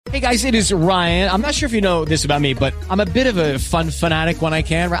Hey guys, it is Ryan. I'm not sure if you know this about me, but I'm a bit of a fun fanatic when I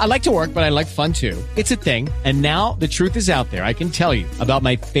can. I like to work, but I like fun too. It's a thing. And now the truth is out there. I can tell you about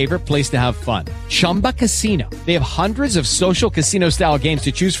my favorite place to have fun. Chumba Casino. They have hundreds of social casino style games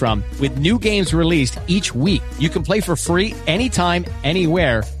to choose from with new games released each week. You can play for free anytime,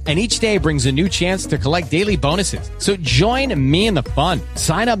 anywhere. And each day brings a new chance to collect daily bonuses. So join me in the fun.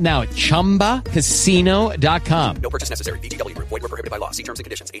 Sign up now at ChumbaCasino.com. No purchase necessary. VGW. Void where prohibited by law. See terms and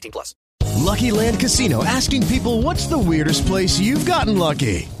conditions. 18+. Lucky Land Casino, asking people, what's the weirdest place you've gotten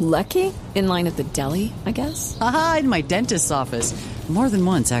lucky? Lucky? In line at the deli, I guess? Aha, in my dentist's office. More than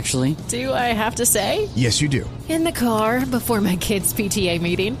once, actually. Do I have to say? Yes, you do. In the car before my kids' PTA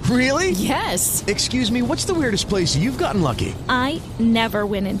meeting. Really? Yes. Excuse me, what's the weirdest place you've gotten lucky? I never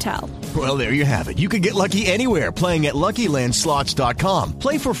win and tell. Well, there you have it. You can get lucky anywhere, playing at LuckyLandSlots.com.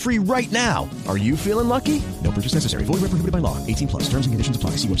 Play for free right now. Are you feeling lucky? No purchase necessary. Void where prohibited by law. 18+. Terms and conditions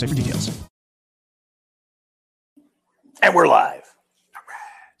apply. See website for details. And we're live.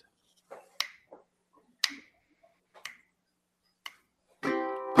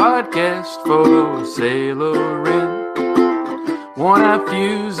 Podcast for sailoring. 1/2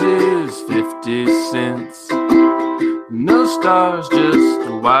 fuse is 50 cents. No stars, just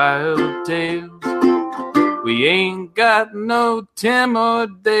wild tales. We ain't got no Tim or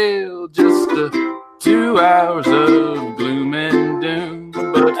Dale, just 2 hours of gloom and doom.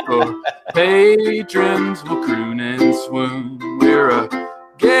 But for patrons, we'll croon and swoon. We're a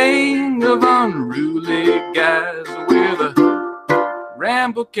gang of unruly guys. We're the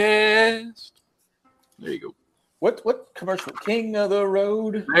Ramblecast. There you go. What commercial? King of the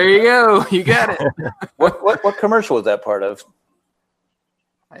Road? There you go. You got it. What commercial was that part of?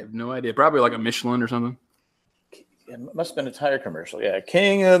 I have no idea. Probably like a Michelin or something. It must have been a tire commercial. Yeah,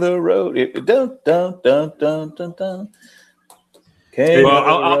 King of the Road. Dun, dun, dun, dun, dun, dun.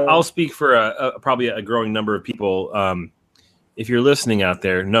 Well, I'll speak for probably a growing number of people. If you're listening out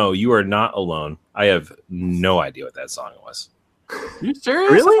there, no, you are not alone. I have no idea what that song was. You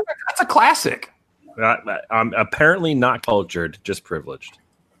serious? Really? That's a classic. I'm apparently not cultured, just privileged.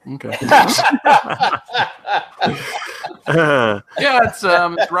 Okay. Yeah, it's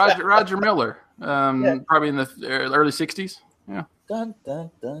Roger Miller. Probably in the early '60s. Yeah. Dun,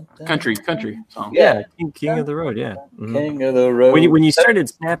 dun, dun, dun, country song. Yeah, King of the Road. Yeah. Mm-hmm. King of the Road. When you started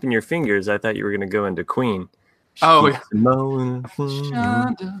snapping your fingers, I thought you were going to go into Queen. Oh, yeah.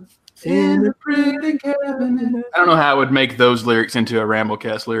 Shonda in a pretty cabinet. I don't know how I would make those lyrics into a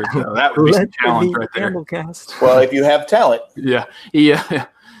Ramblecast lyric, though. That would be some challenge right there. Ramblecast. Well, if you have talent. Yeah. He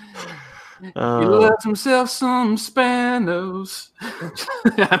loves himself some Spanos.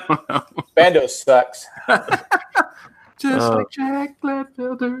 I don't know. Spanos sucks. Just like Jack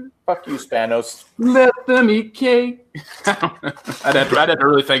Gladfelder. Fuck you, Spanos. Let them eat cake. I'd have to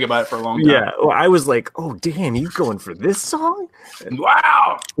really think about it for a long time. Yeah, well, I was like, "Oh, damn, he's going for this song!" And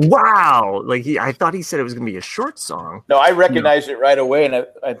wow! Like I thought he said it was going to be a short song. No, I recognized it right away, and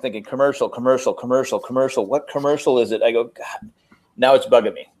I'm thinking commercial. What commercial is it? I go, God. Now it's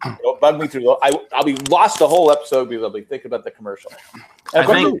bugging me. It'll bug me through. I'll be lost the whole episode because I'll be thinking about the commercial. And there's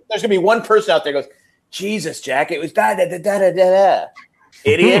going to be one person out there who goes, Jesus, Jack, it was da-da-da-da-da-da.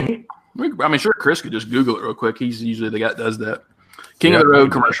 Idiot. I mean, sure, Chris could just Google it real quick. He's usually the guy that does that. King of the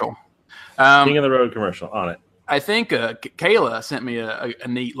Road commercial. King of the Road commercial on it. I think Kayla sent me a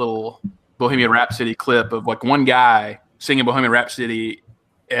neat little Bohemian Rhapsody clip of like one guy singing Bohemian Rhapsody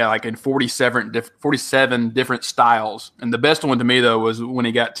like in 47 different styles. And the best one to me, though, was when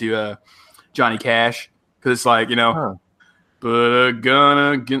he got to Johnny Cash. Because it's like, put a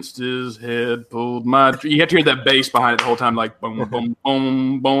gun against his head, pulled my... You have to hear that bass behind it the whole time, like boom, boom,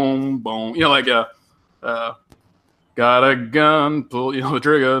 boom, boom, boom. Like got a gun, pull the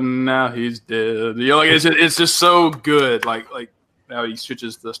trigger, now he's dead. It's just so good. Like now he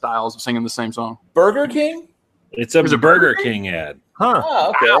switches the styles of singing the same song. Burger King? It's a Burger King ad. Huh. Oh,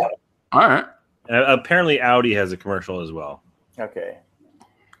 okay. Wow. All right. Apparently Audi has a commercial as well. Okay.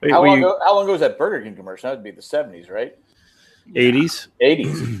 Wait, how long ago was that Burger King commercial? That would be the 70s, right? 80s?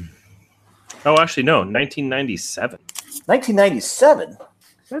 80s. Oh, actually, no. 1997. 1997?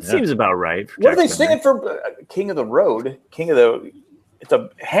 That seems about right. What are they singing for King of the Road? It's a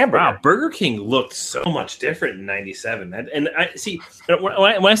hamburger. Wow, Burger King looked so much different in 97. And I see,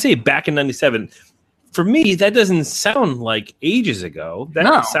 when I say back in 97, for me, that doesn't sound like ages ago.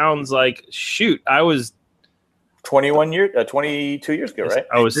 That sounds like, shoot, I was 22 years ago, right?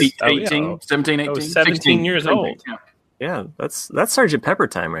 I was 17, 18. I was 17 16, years old. Yeah, that's Sergeant Pepper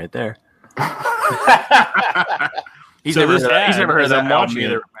time right there. He's never heard of that album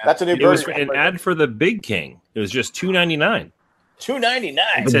either. That's a new It was an ad for the Big King. It was just $2.99. $2.99.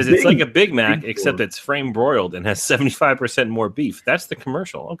 It says it's like a Big Mac, except it's frame broiled and has 75% more beef. That's the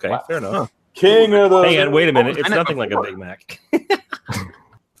commercial. Okay, fair enough. Huh. King of the. Hang on, wait a minute. It's nothing like a Big Mac.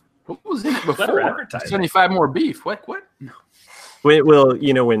 What was in it before? 75 more beef. What? Well,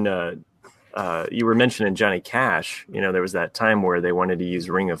 when you were mentioning Johnny Cash, there was that time where they wanted to use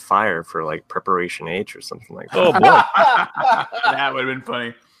Ring of Fire for like Preparation H or something like that. Oh boy, that would have been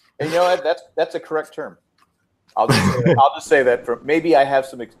funny. And you know what? That's a correct term. I'll just say that for maybe I have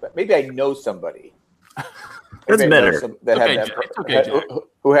some. Maybe I know somebody. That's better.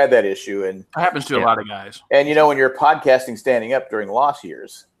 Who had that issue, and that happens to a lot of guys. And when you're podcasting standing up during loss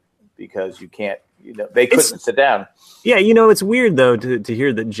years, because you can't, they couldn't sit down. Yeah, it's weird though to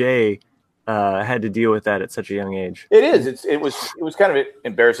hear that Jay had to deal with that at such a young age. It is. It was kind of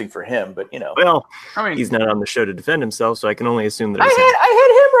embarrassing for him, but Well, I mean, he's not on the show to defend himself, so I can only assume that I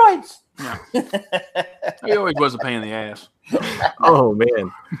had hemorrhoids. Yeah. He always was a pain in the ass. Oh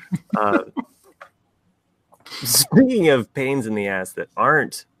man. Speaking of pains in the ass that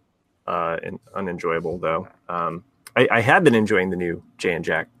aren't unenjoyable, though, I have been enjoying the new Jay and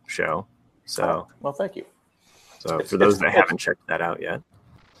Jack show. So, well, thank you. So, for those that haven't checked that out yet,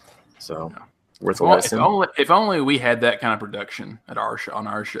 worth a listen. If only we had that kind of production on our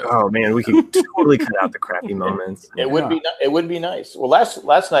show. Oh man, we could totally cut out the crappy moments. It would be nice. Well,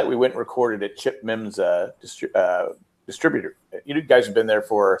 last night we went and recorded at Chip Mims' distributor. You guys have been there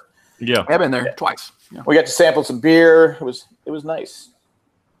for. Yeah, I've been there twice. Yeah. We got to sample some beer. It was nice.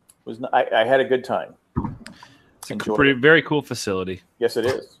 I had a good time. It's a very cool facility. Yes, it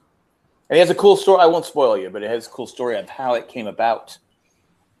is. And he has a cool story. I won't spoil you, but it has a cool story on how it came about.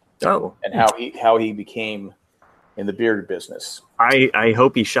 Oh, and how he became in the beer business. I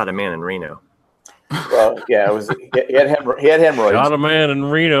hope he shot a man in Reno. Well, yeah, he had hemorrhoids. Shot a man in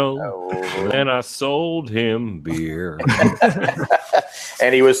Reno, and I sold him beer.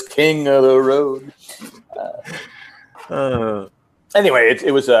 And he was king of the road. Anyway,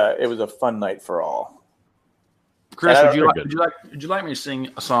 it was a fun night for all. Chris, would you like me to sing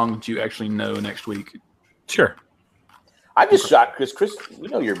a song that you actually know next week? Sure. I'm just shocked, Chris. You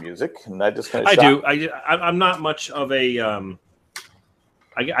know your music, and I just kind of. I do. I'm not much of a.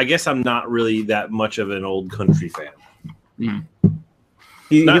 I guess I'm not really that much of an old country fan. Mm.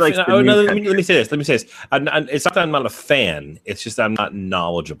 Let me say this. It's not that I'm not a fan. It's just I'm not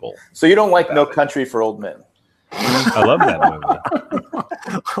knowledgeable. So you don't like No Country for Old Men? I love that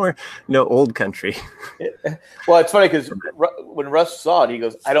movie. Or No Old Country. Well, it's funny because when Russ saw it, he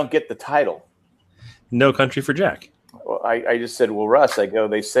goes, "I don't get the title." No Country for Jack. Well, I just said, "Well, Russ," I go,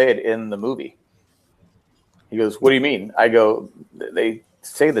 "they say it in the movie." He goes, "What do you mean?" I go, "They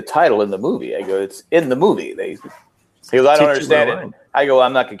say the title in the movie." I go, "It's in the movie." He goes, "I don't understand it." I go,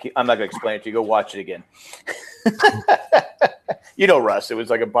 I'm not gonna explain it to you. Go watch it again." Russ, it was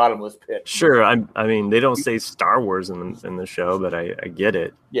like a bottomless pit. Sure, I mean they don't say Star Wars in the show, but I get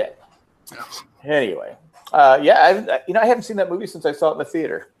it. Yeah. Anyway, I haven't seen that movie since I saw it in the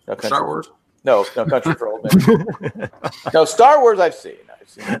theater. No Star Wars. No Country for Old Men. No, Star Wars. I've seen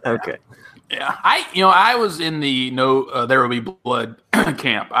it. Okay. Yeah, I was in the There Will Be Blood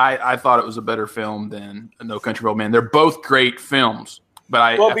camp. I thought it was a better film than No Country for Old Men. They're both great films,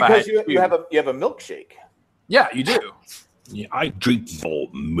 but because you have a milkshake. Yeah, you do. Yeah, I drink full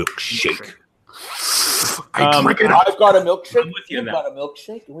milkshake. I drink it. I've got a milkshake. I'm with you. You've got a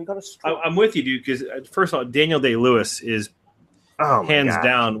milkshake, and we got a straw. I'm with you, dude. Because first of all, Daniel Day-Lewis is hands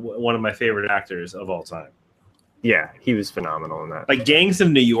down one of my favorite actors of all time. Yeah, he was phenomenal in that. Like Gangs of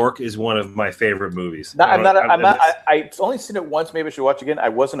New York is one of my favorite movies. I've only seen it once. Maybe I should watch it again. I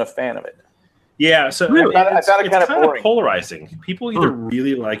wasn't a fan of it. Yeah, so really? I found it kind of boring. Polarizing. People either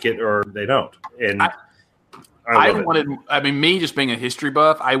really like it or they don't. And I wanted. I mean, me just being a history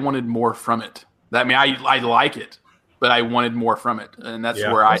buff, I wanted more from it. I like it, but I wanted more from it, and that's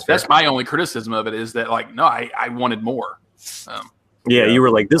that's my only criticism of it is that I wanted more. Yeah, you were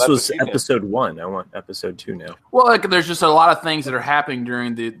like, this was episode 1. I want episode 2 now. Well, there's just a lot of things that are happening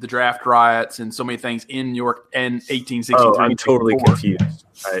during the draft riots and so many things in New York and 1863. Oh, I'm totally confused.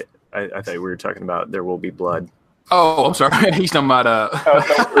 I thought we were talking about There Will Be Blood. Oh, I'm sorry. He's talking about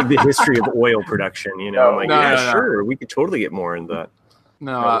the history of oil production. Sure, we could totally get more into that.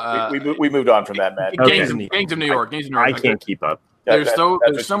 We moved on from that, Matt. Gangs of New York. I can't keep up. There's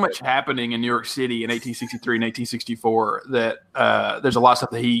so much happening in New York City in 1863 and 1864 that there's a lot of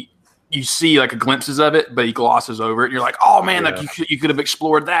stuff that you see like glimpses of it, but he glosses over it. And you're like, oh man, you could have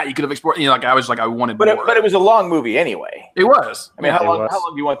explored that. You could have explored. I wanted more. But it was a long movie anyway. It was. I mean, how long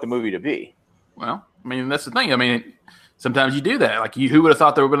do you want the movie to be? Well, I mean, that's the thing. I mean, sometimes you do that. Like, who would have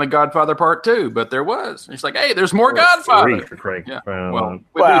thought there would have been a Godfather Part 2? But there was. And it's like, hey, there's more Godfather. For Craig. Yeah. Well,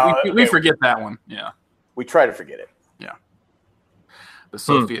 We forget that one. Yeah. We try to forget it. Yeah. But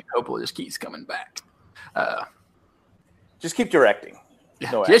Sophia Coppola just keeps coming back. Just keep directing.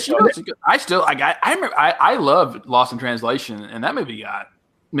 No, yes, you know, I still I remember I loved Lost in Translation, and that movie got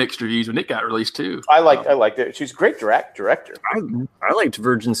mixed reviews when it got released too. I liked it. She's a great director. I liked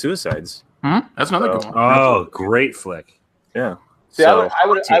Virgin Suicides. That's another good one. Oh, great flick. Yeah. See, I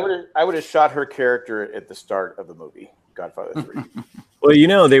would have shot her character at the start of the movie, Godfather 3. Well, you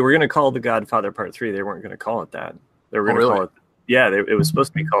know, they were going to call The Godfather Part 3. They weren't going to call it that. They were going to call it. Yeah, it was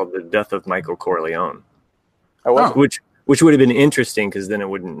supposed to be called The Death of Michael Corleone. Which would have been interesting because then it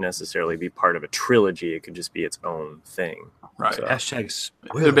wouldn't necessarily be part of a trilogy. It could just be its own thing. Right. So. Hashtag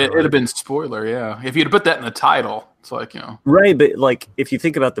spoiler. It'd have been spoiler, yeah. If you'd put that in the title, it's like, you know. Right, but like if you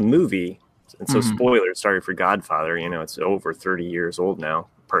think about the movie, and so spoilers, sorry for Godfather, you know, it's over 30 years old now,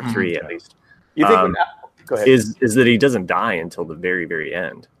 Part 3 at least. You think go ahead. Is that he doesn't die until the very, very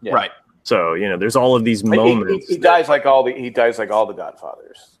end. Yeah. Right. So, you know, there's all of these moments. He dies like all the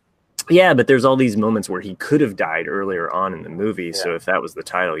Godfathers. Yeah, but there's all these moments where he could have died earlier on in the movie. Yeah. So if that was the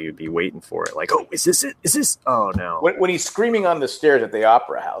title, you'd be waiting for it. Like, oh, is this it? Is this? Oh, no. When he's screaming on the stairs at the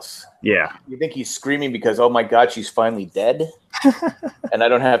opera house. Yeah. You think he's screaming because, oh, my God, she's finally dead? And I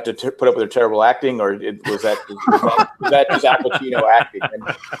don't have to put up with her terrible acting? Or was that just Al Pacino acting? And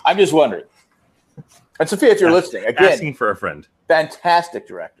I'm just wondering. And Sophia, if you're listening, again. Asking for a friend. Fantastic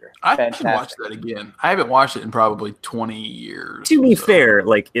director. I should watch that again. I haven't watched it in probably 20 years. To be fair,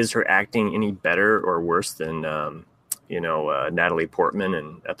 like, is her acting any better or worse than, Natalie Portman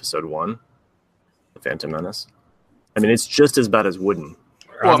in Episode 1, The Phantom Menace? I mean, it's just as bad as Wooden.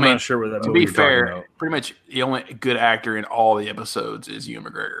 Well, I'm not sure what that to be fair, pretty much the only good actor in all the episodes is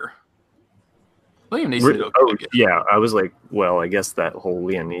Ewan McGregor. Liam Neeson did okay. Yeah, I was like, well, I guess that whole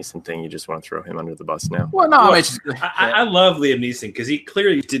Liam Neeson thing, you just want to throw him under the bus now. Well, no, I love Liam Neeson because he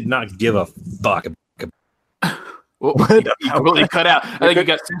clearly did not give a fuck. Well, he really cut out. I think he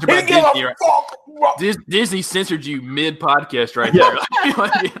got censored by Disney. Right? Disney censored you mid-podcast right there.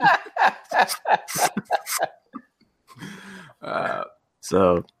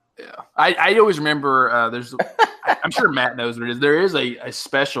 So... Yeah, I always remember. There's, I'm sure Matt knows what it is. There is a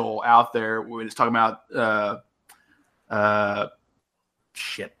special out there where it's talking about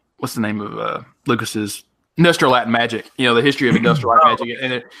shit. What's the name of Lucas's Industrial Light and Magic? You know, the history of Industrial Light and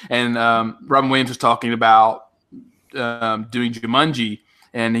Magic, and Robin Williams was talking about doing Jumanji,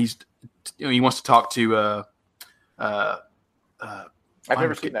 and he wants to talk to. I've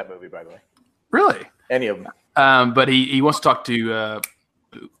never seen that movie, by the way. Really? Any of them? But he wants to talk to.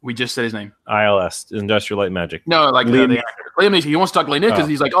 We just said his name. ILS, Industrial Light and Magic. No, like the actor. Liam Neeson. He wants to talk to Liam Neeson because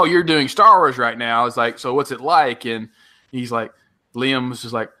he's like, oh, you're doing Star Wars right now. It's like, so what's it like? And he's like, Liam was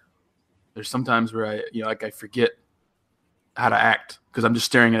just like, there's sometimes where I forget how to act because I'm just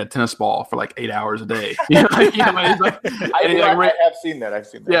staring at a tennis ball for like 8 hours a day. I have seen that. I've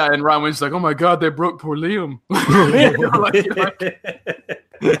seen that. Yeah, and Ron was like, oh my God, they broke poor Liam.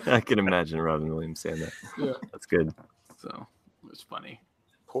 I can imagine Robin Williams saying that. Yeah. That's good. So it was funny.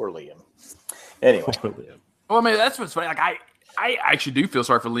 Poor Liam. Anyway. Well, I mean, that's what's funny. Like, I actually do feel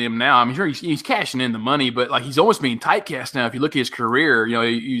sorry for Liam now. I'm sure he's cashing in the money, but like he's almost being typecast now. If you look at his career, you know,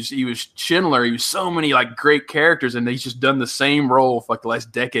 he was Schindler. He was so many like great characters, and he's just done the same role for like the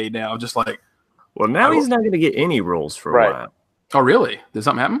last decade now. Just like, well, now he's not going to get any roles for a while. Oh, really? Did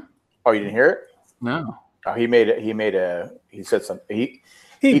something happen? Oh, you didn't hear it? No. Oh, he said something.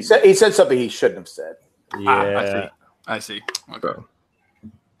 He said something he shouldn't have said. Yeah, I see. Okay.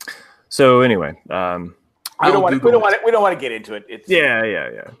 So anyway, we don't want to get into it. It's, yeah.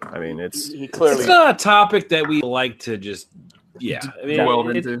 I mean, it's not a topic that we like to just. Yeah, I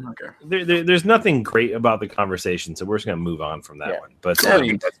mean, there's nothing great about the conversation, so we're just gonna move on from that one. But I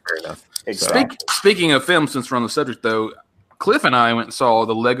think that's fair enough. Exactly. Speaking of film, since we're on the subject, though, Cliff and I went and saw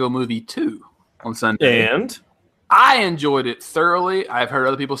the Lego Movie 2 on Sunday, and I enjoyed it thoroughly. I've heard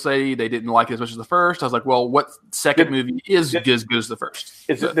other people say they didn't like it as much as the first. I was like, well, what second movie is as good as the first?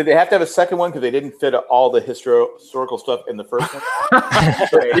 Did they have to have a second one because they didn't fit all the historical stuff in the first one?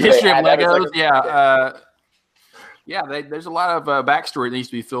 The history of Legos, there's a lot of backstory that needs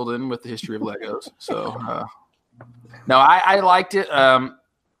to be filled in with the history of Legos. So, no, I liked it. I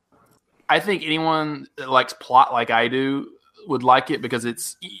think anyone that likes plot like I do would like it because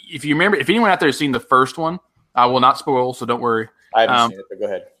it's, if you remember, if anyone out there has seen the first one, I will not spoil, so don't worry. I haven't seen it, but go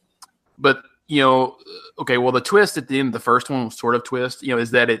ahead. But, the twist at the end of the first one, sort of twist,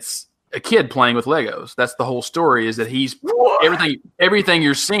 is that it's a kid playing with Legos. That's the whole story, is that he's everything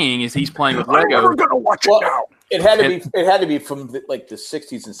you're seeing is he's playing with Legos. I'm never going to watch it now. It had to be from the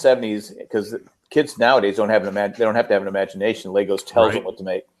 60s and 70s because kids nowadays don't have they don't have to have an imagination. Legos tells them what to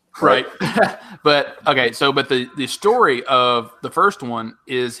make. Right. But the story of the first one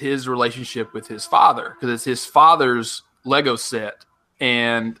is his relationship with his father, because it's his father's Lego set,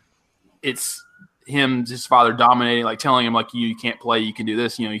 and it's his father dominating, like telling him like you can't play, you can do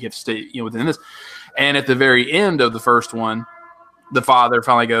this, you have to stay within this. And at the very end of the first one, the father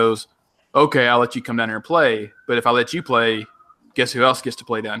finally goes, okay, I'll let you come down here and play, but if I let you play, guess who else gets to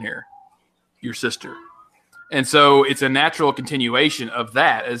play down here? Your sister. And so it's a natural continuation of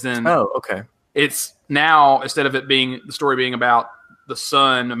that, as in, it's now, instead of the story being about the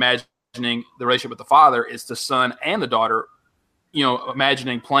son imagining the relationship with the father, it's the son and the daughter,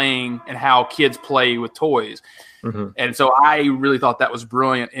 imagining playing and how kids play with toys. Mm-hmm. And so I really thought that was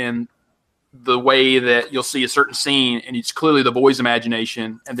brilliant in the way that you'll see a certain scene and it's clearly the boy's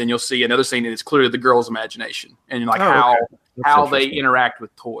imagination, and then you'll see another scene and it's clearly the girl's imagination, and how they interact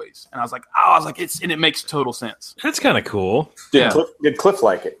with toys. And I was like, it makes total sense. That's kind of cool. Did Cliff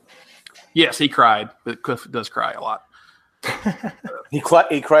like it? Yes, he cried, but Cliff does cry a lot. He cried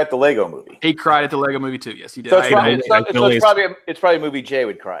at the Lego movie. He cried at the Lego movie too. Yes, he did. So it's probably a movie Jay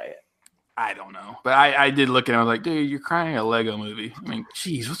would cry at. I don't know, but I did look at him. I was like, dude, you're crying at a Lego movie. I mean,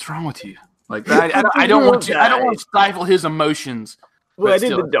 geez, what's wrong with you? Like, I don't want to stifle his emotions. Why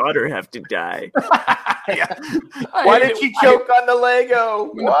did the daughter have to die? Why did she choke on the Lego?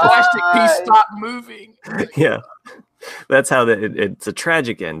 When the plastic piece stopped moving. Yeah, that's how it's a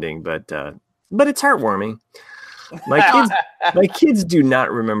tragic ending, but it's heartwarming. My kids do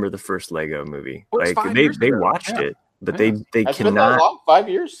not remember the first Lego movie. Like they watched it, but they That's cannot. Been that long? 5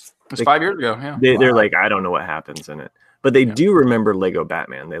 years? It was 5 years ago. Yeah, they're like, I don't know what happens in it, but they do remember Lego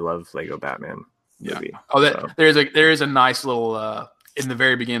Batman. They love Lego Batman movie. Oh, there is a nice little in the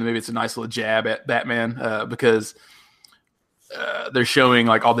very beginning of the movie. It's a nice little jab at Batman because they're showing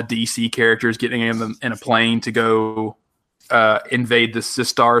like all the DC characters getting in a plane to go invade the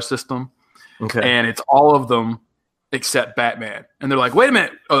Sistar system, and it's all of them except Batman. And they're like, wait a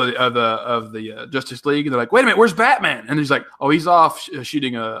minute, of the Justice League. And they're like, wait a minute, where's Batman? And he's like, oh, he's off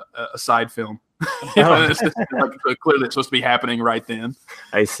shooting a side film. It's like, clearly it's supposed to be happening right then.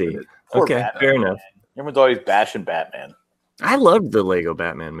 I see. Okay, fair enough. Everyone's always bashing Batman. I loved the Lego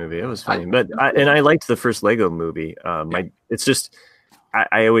Batman movie. It was funny. I liked the first Lego movie. It's just,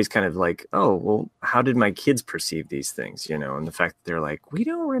 I always kind of like, oh, well, how did my kids perceive these things? And the fact that they're like, we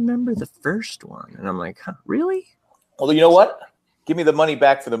don't remember the first one. And I'm like, huh, really? Well, you know what? Give me the money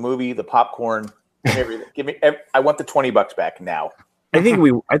back for the movie, the popcorn, everything. I want the $20 back now. I think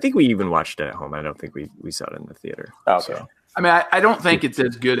we even watched it at home. I don't think we saw it in the theater. Okay. So. I mean, I don't think it's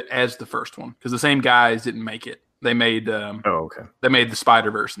as good as the first one because the same guys didn't make it. They made They made the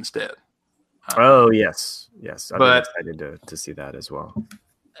Spider-Verse instead. Yes. I'm excited to see that as well.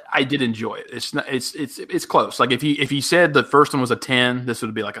 I did enjoy it. It's close. Like if you said the first one was a 10, this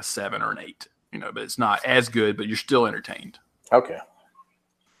would be like a 7 or an 8. But it's not as good, but you're still entertained. Okay.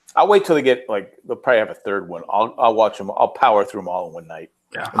 I'll wait till they get they'll probably have a third one. I'll watch them. I'll power through them all in one night.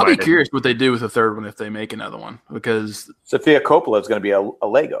 Yeah, I'll be curious what they do with the third one if they make another one because Sofia Coppola is going to be a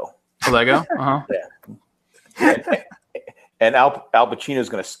Lego. A Lego? Uh-huh. Yeah. And Al Pacino is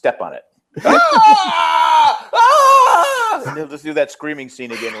going to step on it. And he'll just do that screaming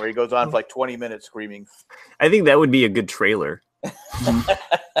scene again where he goes on for like 20 minutes screaming. I think that would be a good trailer.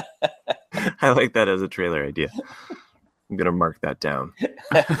 I like that as a trailer idea. I'm gonna mark that down.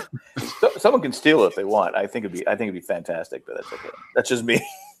 Someone can steal it if they want. I think it'd be fantastic, but that's okay. That's just me.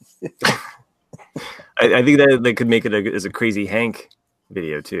 I think that they could make it as a Crazy Hank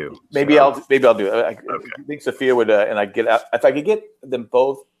video too. Maybe I'll do it. I think Sophia would, and I get out if I could get them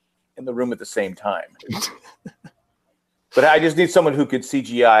both in the room at the same time. But I just need someone who could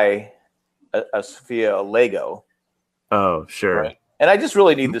CGI a Sophia Lego. Oh, sure. Right? And I just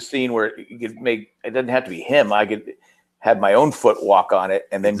really need the scene where you could make it doesn't have to be him. I could have my own foot walk on it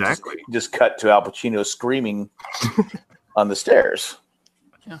and then just cut to Al Pacino screaming on the stairs.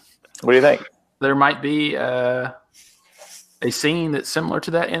 Yeah. What do you think? There might be a scene that's similar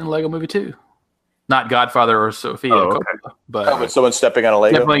to that in Lego Movie 2. Not Godfather or Sophia Coppola, but someone stepping on a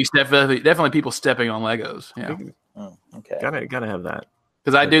Lego. Definitely people stepping on Legos. Yeah. Oh, okay. Gotta have that.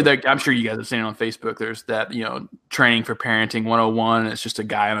 Because I do that. I'm sure you guys have seen it on Facebook. There's that, training for parenting 101. And it's just a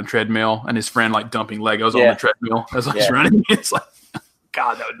guy on a treadmill and his friend like dumping Legos on the treadmill as he's running. It's like,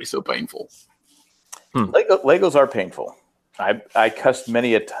 God, that would be so painful. Legos are painful. I cussed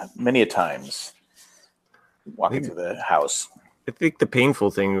many a times walking through the house. I think the painful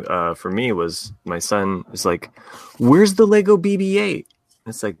thing for me was my son is like, "Where's the Lego BB-8?"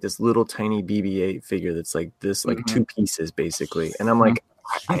 It's like this little tiny BB-8 figure that's like this, like 2 pieces basically. And I'm like,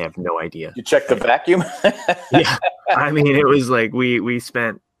 I have no idea. You check the vacuum? Yeah. I mean, it was like we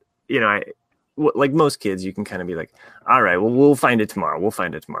spent, like most kids, you can kind of be like, all right, well, we'll find it tomorrow.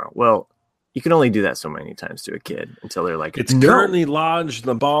 Well, you can only do that so many times to a kid until they're like, it's currently lodged in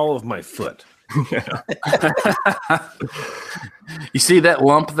the ball of my foot. You see that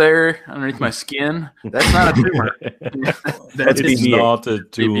lump there underneath my skin? That's not a tumor. That's not a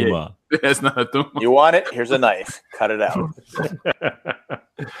tumor. That's not a tumor. You want it? Here's a knife. Cut it out.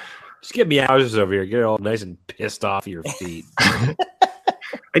 Just get meowsers over here. Get all nice and pissed off your feet.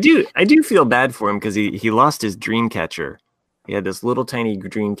 I do feel bad for him because he lost his dream catcher. He had this little tiny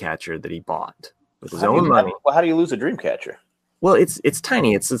dream catcher that he bought with his own money. Well, how do you lose a dream catcher? Well, it's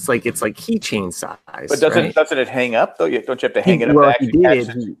tiny. It's like keychain size. But doesn't it hang up though? Don't you have to hang it up? Well,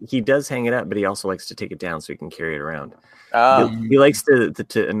 he does hang it up, but he also likes to take it down so he can carry it around. He likes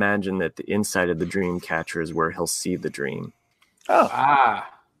to imagine that the inside of the dream catcher is where he'll see the dream. Yeah,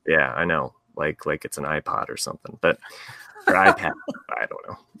 I know. Like it's an iPod or something, but or iPad. I don't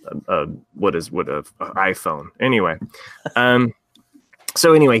know. What an iPhone? Anyway,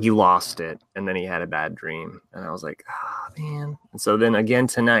 so anyway, he lost it, and then he had a bad dream, and I was like, man. And so then again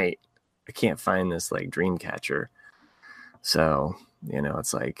tonight, I can't find this like dream catcher. So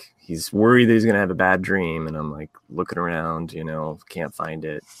it's like he's worried that he's gonna have a bad dream, and I'm like looking around, can't find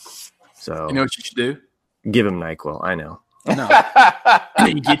it. So you know what you should do? Give him NyQuil. I know. No,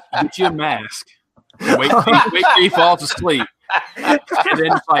 get you a mask. Wait till he falls asleep. And then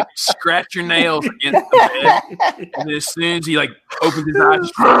just like scratch your nails against the bed. And then as soon as he like opens his eyes,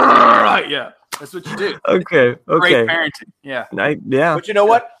 just, right, yeah. That's what you do. Okay. Great parenting. Yeah. Yeah. But you know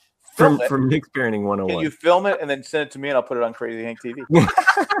what? From Nick's Parenting 101. Can you film it and then send it to me and I'll put it on Crazy Hank TV?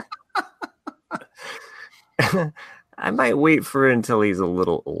 I might wait for it until he's a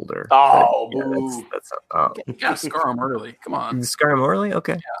little older. Oh, that's you gotta scar him early. Come on. Scar him early?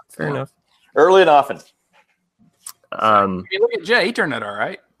 Okay. Yeah. Fair enough. Early and often. Look at Jay. He turned out all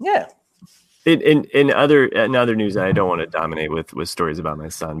right. Yeah. In other news, I don't want to dominate with stories about my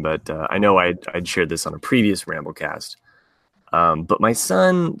son, but I know I'd shared this on a previous Ramblecast. But my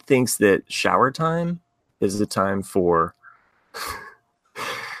son thinks that shower time is the time for.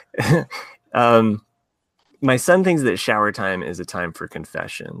 My son thinks that shower time is a time for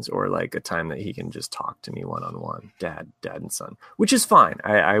confessions, or like a time that he can just talk to me one-on-one, dad and son, which is fine.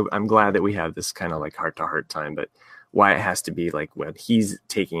 I'm glad that we have this kind of like heart-to-heart time, but why it has to be like when he's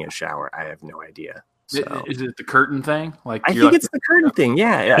taking a shower, I have no idea. So, is it the curtain thing? Like I think it's the curtain thing.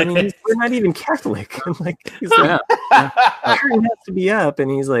 Yeah, I mean, we're not even Catholic. He's like, the curtain has to be up, and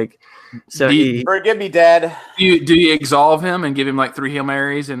he's like, so forgive me, Dad. Do you absolve him and give him like 3 Hail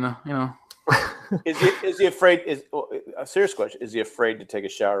Marys and Is he afraid? A serious question. Is he afraid to take a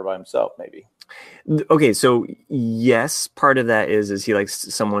shower by himself? Maybe. Okay, so yes, part of that is he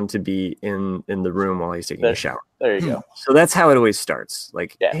likes someone to be in the room while he's taking a shower. There you go. So that's how it always starts.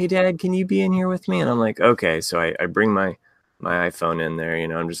 Like, hey, Dad, can you be in here with me? And I'm like, okay. So I bring my iPhone in there.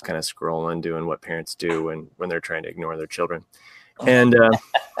 I'm just kind of scrolling, doing what parents do when they're trying to ignore their children. And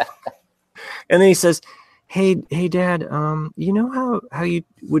and then he says, Hey, Dad, you know how you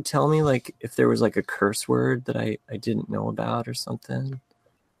would tell me like if there was like a curse word that I didn't know about or something?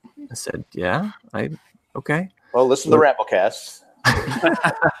 I said, yeah, okay. Well, listen to the Ramblecast.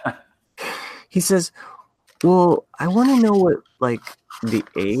 He says, well, I want to know what like the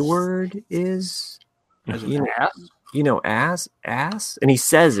A word is. Ass. And he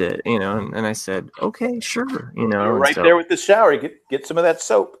says it, and I said, okay, sure. You're right there with the shower. Get some of that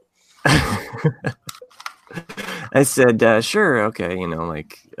soap. I said, sure, okay,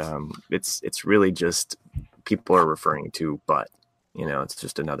 it's really just people are referring to butt, it's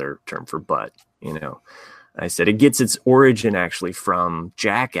just another term for butt, I said it gets its origin actually from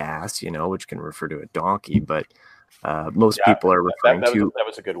jackass, which can refer to a donkey, but most people are referring to that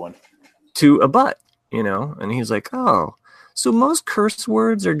was a good one, to a butt, and he's like, oh, so most curse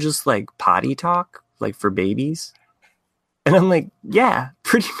words are just like potty talk, like for babies, and I'm like, yeah,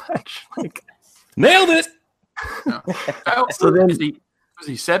 pretty much, like nailed it. No. So then, is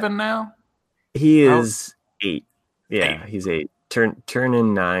he 7 now? He is 8. Yeah, 8. He's 8.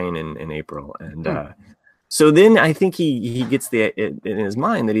 Turning 9 in April, and so then I think he gets in his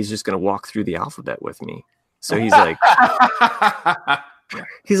mind that he's just going to walk through the alphabet with me. So he's like,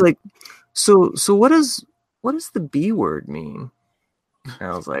 so what does the B word mean?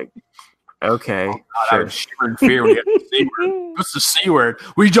 And I was like, okay, sure. I was shivering in fear when you got the C word. What's the C word?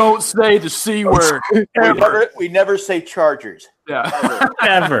 We don't say the C word. We never say Chargers. Yeah,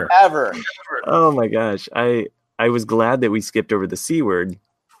 ever. Oh my gosh, I I was glad that we skipped over the C word,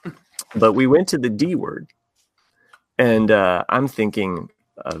 but we went to the D word. And I'm thinking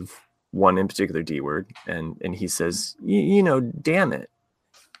of one in particular D word, and he says, you know, damn it.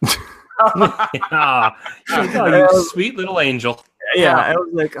 You sweet little angel. Yeah, I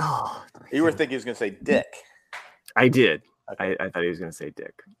was like, oh. You were thinking he was going to say dick. I did. Okay. I thought he was going to say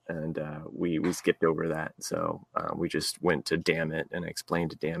dick, and we skipped over that. So we just went to damn it, and I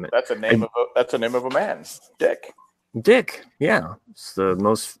explained to damn it. That's a name of a man, Dick. Dick, yeah, it's the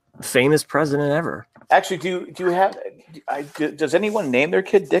most famous president ever. Actually, do you have? Does anyone name their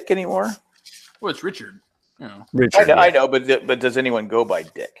kid Dick anymore? Well, it's Richard. You know. Richard, I know, but does anyone go by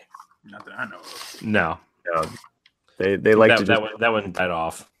Dick? Not that I know of. No. They like that one died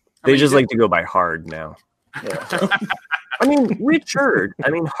off. They just like to go by hard now. Yeah. I mean, Richard. I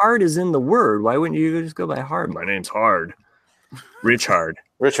mean, hard is in the word. Why wouldn't you just go by hard? My name's Hard. Rich Hard.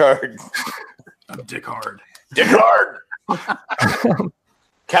 I'm Dick Hard. Dick Hard.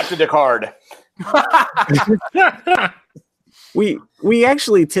 Captain Dick Hard. We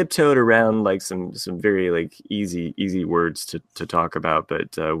actually tiptoed around like some very like easy words to talk about,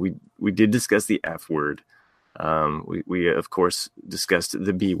 but we did discuss the F word. We of course discussed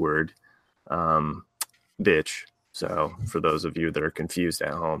the B word, bitch. So for those of you that are confused at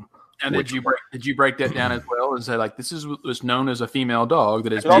home, and did you break that down as well and say like this is what's known as a female dog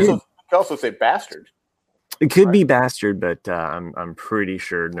that is? You can also say bastard. It could be bastard, but I'm pretty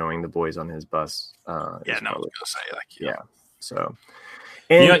sure knowing the boys on his bus. I was gonna say like yeah. So,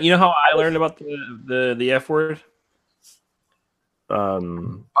 and you know how I learned about the F word?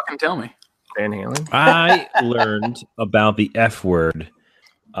 Fucking tell me. Van Halen. I learned about the F word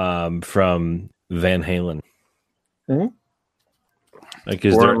from Van Halen. Mm-hmm. Like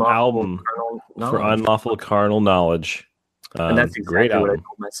is their album for Unlawful Carnal Knowledge. And that's exactly what I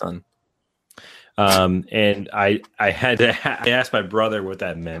told my son. And I had to I asked my brother what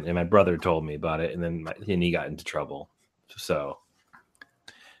that meant, and my brother told me about it, and then he got into trouble. So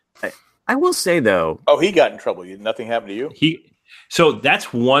I will say though, he got in trouble. Nothing happened to you. So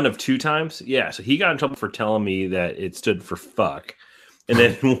that's one of two times. Yeah. So he got in trouble for telling me that it stood for fuck, and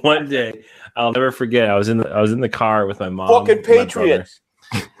then one day I'll never forget. I was in the car with my mom. Fucking patriots.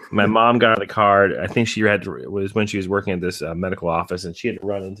 My mom got out of the car. I think was when she was working at this medical office, and she had to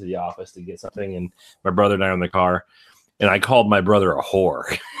run into the office to get something. And my brother and I were in the car, and I called my brother a whore.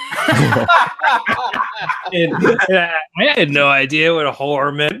 and I had no idea what a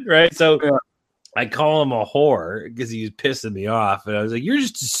whore meant, right? So I call him a whore because he was pissing me off, and I was like, "You're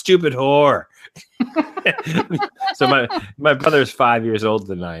just a stupid whore." So my brother's 5 years older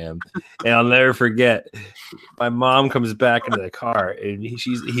than I am, and I'll never forget. My mom comes back into the car, and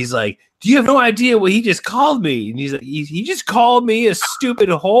he's like, "Do you have no idea what he just called me?" And he's like, "He just called me a stupid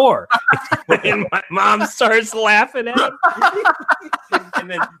whore." And my mom starts laughing at him, and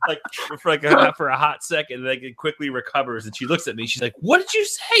then for a hot second, like it quickly recovers, and she looks at me. She's like, "What did you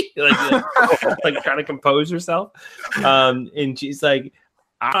say?" Like trying to compose herself, and she's like,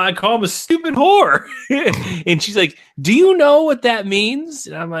 I call him a stupid whore. And she's like, "Do you know what that means?"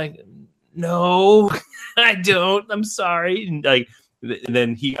 And I'm like, "No, I don't. I'm sorry." And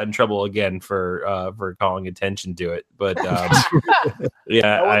then he got in trouble again for calling attention to it. But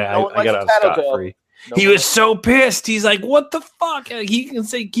yeah, I got off scot-free. He was so pissed. He's like, "What the fuck?" He can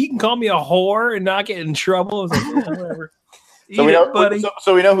call me a whore and not get in trouble. I was like, "Yeah, whatever."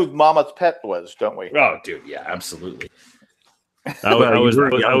 So we know who Mama's pet was, don't we? Oh, dude, yeah, absolutely. I was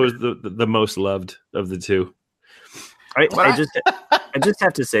the most loved of the two. I just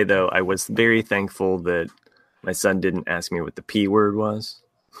have to say though, I was very thankful that my son didn't ask me what the P word was.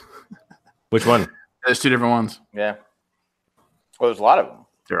 Which one? There's two different ones. Yeah. Well, there's a lot of them.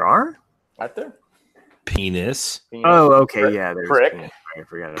 There are? Aren't there? Penis. Oh, okay, yeah. There's prick. I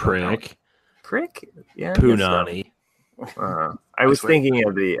forgot about prick. That. Prick? Yeah. Punani. I was thinking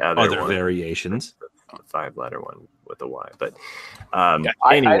of the other variations. The 5-letter one with a Y, but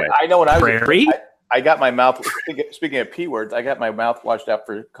anyway, I know when I was prairie. I got my mouth. Speaking of P words, I got my mouth washed out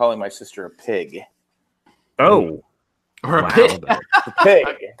for calling my sister a pig. Oh, or a pig. A pig.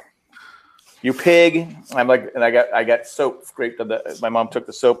 You pig! I'm like, and I got soap scraped on my mom took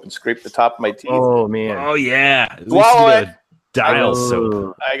the soap and scraped the top of my teeth. Oh man! Oh yeah! Swallow it. Dial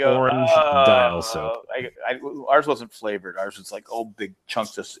soap. I go orange dial soap. Ours wasn't flavored. Ours was like big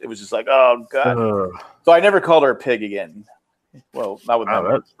chunks of. It was just like, oh god. So I never called her a pig again. Well, not with my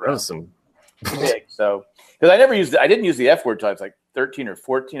that was some pig. So because I didn't use the F word until I was like 13 or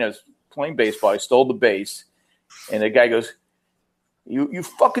 14. I was playing baseball. I stole the base, and the guy goes, "You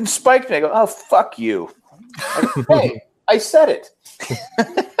fucking spiked me." I go, "Oh fuck you." I go, "Hey, I said it."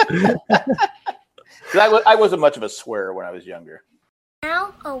 I wasn't much of a swearer when I was younger.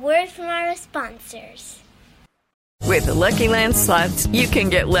 Now, a word from our sponsors. With the Lucky Land Slots, you can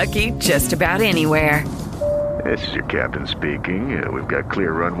get lucky just about anywhere. This is your captain speaking. We've got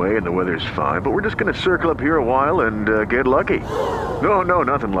clear runway and the weather's fine, but we're just going to circle up here a while and get lucky. No,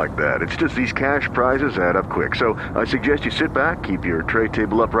 nothing like that. It's just these cash prizes add up quick. So I suggest you sit back, keep your tray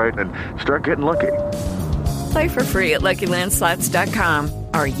table upright, and start getting lucky. Play for free at LuckyLandSlots.com.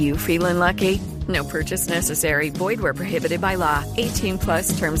 Are you feeling lucky? No purchase necessary. Void where prohibited by law.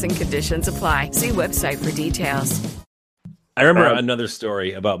 18+ terms and conditions apply. See website for details. I remember another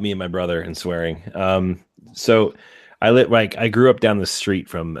story about me and my brother and swearing. So I grew up down the street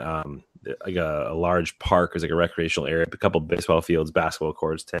from like a large park. It was like a recreational area, a couple of baseball fields, basketball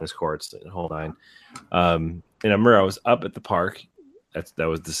courts, tennis courts, the whole nine. And I remember I was up at the park. That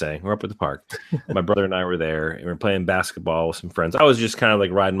was the saying. We're up at the park. My brother and I were there, and we were playing basketball with some friends. I was just kind of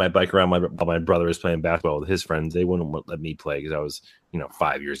like riding my bike around while my brother was playing basketball with his friends. They wouldn't let me play because I was,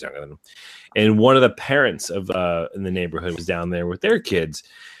 5 years younger than them. And one of the parents of in the neighborhood was down there with their kids.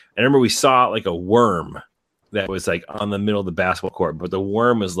 And I remember we saw like a worm that was like on the middle of the basketball court, but the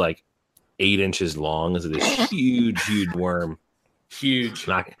worm was like 8 inches long. It was this huge worm. Huge.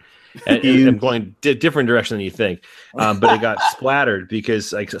 I'm going different direction than you think, but it got splattered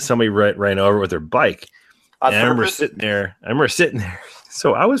because like somebody ran over with their bike. And I remember sitting there.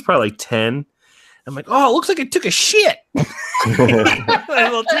 So I was probably like 10. I'm like, oh, it looks like it took a shit. A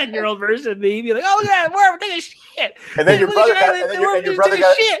little 10-year-old version of me be like, oh, look at that worm, took a shit. And then your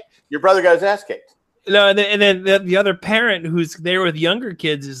brother got his ass kicked. No, and then the other parent who's there with younger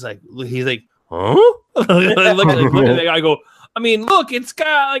kids is like, he's like, huh? Look at the guy. I go, I mean, look, it's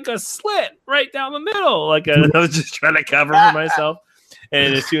got like a slit right down the middle. Like I was just trying to cover for myself.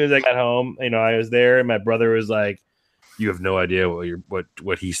 And as soon as I got home, I was there, and my brother was like, "You have no idea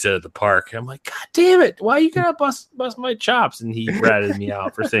what he said at the park." And I'm like, "God damn it! Why you gotta bust my chops?" And he ratted me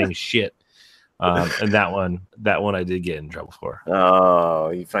out for saying shit. And that one I did get in trouble for. Oh,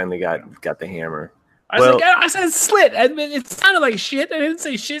 you finally got the hammer. I said slit. I mean, it sounded like shit. I didn't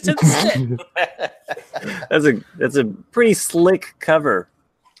say shit. I said slit. That's a pretty slick cover.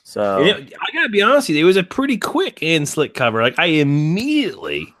 So I gotta be honest with you, it was a pretty quick and slick cover. Like I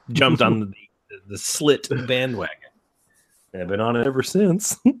immediately jumped on the slit bandwagon. And I've been on it ever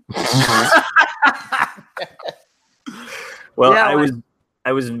since. Well, yeah,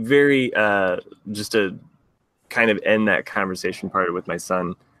 I was very just to kind of end that conversation part with my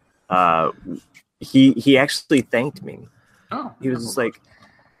son. He actually thanked me. Oh, he was just like,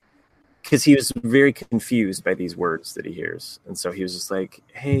 because he was very confused by these words that he hears, and so he was just like,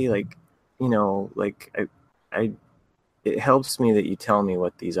 "Hey, like, I it helps me that you tell me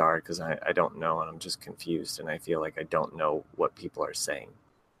what these are because I don't know and I'm just confused and I feel like I don't know what people are saying,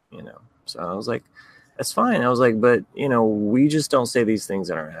 So I was like, that's fine. I was like, but we just don't say these things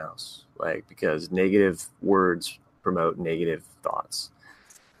in our house, like because negative words promote negative thoughts.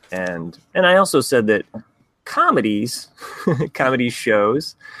 And I also said that comedy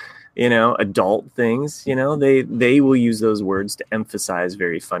shows, adult things, they will use those words to emphasize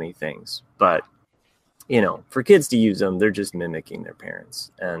very funny things. But, for kids to use them, they're just mimicking their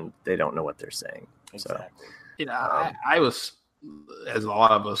parents and they don't know what they're saying. Exactly. So, I was, as a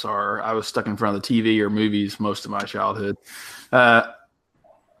lot of us are, I was stuck in front of the TV or movies most of my childhood. And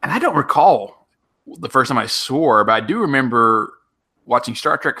I don't recall the first time I swore, but I do remember watching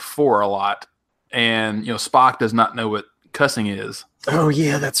Star Trek 4 a lot, and Spock does not know what cussing is. Oh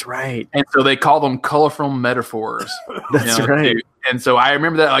yeah, that's right. And so they call them colorful metaphors. That's right. And so I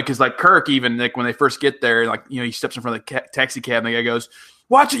remember that, like, because like Kirk, even like when they first get there, like he steps in front of the taxi cab, and the guy goes,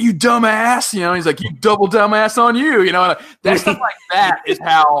 "Watch it, you dumbass!" He's like, "You double dumbass on you!" That stuff like that is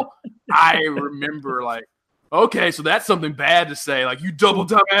how I remember. Like, okay, so that's something bad to say, like "you double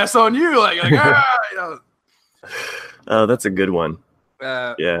dumbass on you," Oh, that's a good one.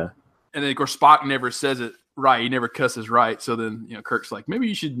 Yeah. And then, of course, Spock never says it right. He never cusses right. So then, Kirk's like, maybe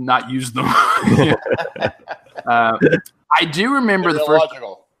you should not use them. I do remember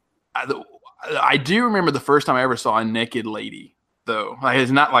I do remember the first time I ever saw a naked lady, though. Like,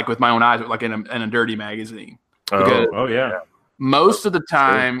 it's not like with my own eyes, but like in a dirty magazine. Oh, yeah. Most of the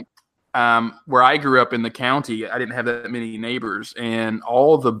time, where I grew up in the county, I didn't have that many neighbors, and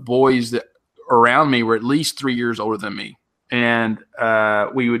all the boys that around me were at least 3 years older than me. And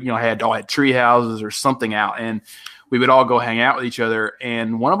we would, had tree houses or something out, and we would all go hang out with each other.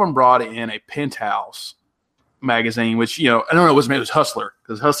 And one of them brought in a penthouse magazine, which I don't know, it was Hustler,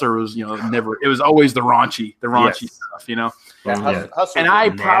 because Hustler was never. It was always the raunchy stuff, Hustler and I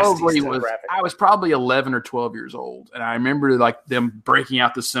was probably 11 or 12 years old, and I remember like them breaking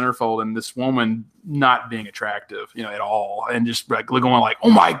out the centerfold and this woman not being attractive, at all, and just like going like, oh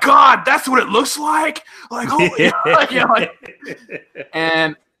my god, that's what it looks like, like holy,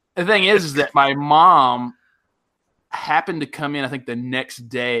 and the thing is that my mom happened to come in, I think the next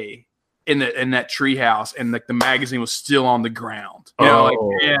day in that treehouse, and like the magazine was still on the ground.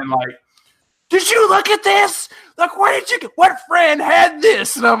 Did you look at this? Like, what friend had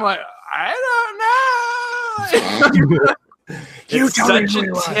this? And I'm like, I don't know. It's such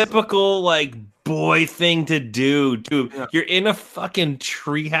a typical like boy thing to do, dude. Yeah. You're in a fucking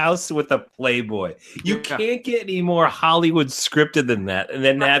treehouse with a Playboy. You can't get any more Hollywood scripted than that, and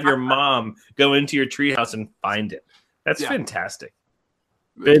then have your mom go into your treehouse and find it. That's fantastic.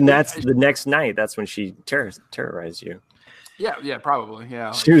 And that's the next night. That's when she terrorized you. Yeah, probably.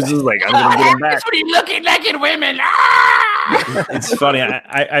 Yeah. She was just like, I'm going to get him back. That's what you looking like in women. It's funny.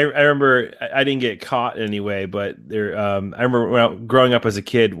 I remember I didn't get caught anyway, but there. I remember growing up as a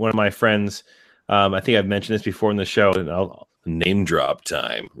kid, one of my friends, I think I've mentioned this before in the show, and I'll name drop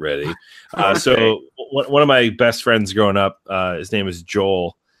time. Ready? So one of my best friends growing up, his name is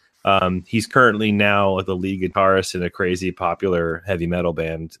Joel. He's currently now the lead guitarist in a crazy popular heavy metal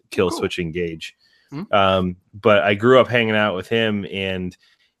band, Kill Switch Engage. But I grew up hanging out with him and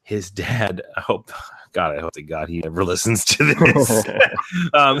his dad. I hope to God he never listens to this.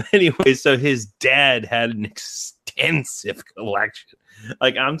 Anyway, so his dad had an extensive collection.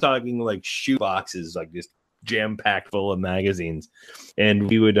 Like, I'm talking like shoe boxes, like just jam packed full of magazines. And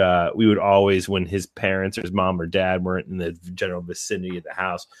we would always, when his parents or his mom or dad weren't in the general vicinity of the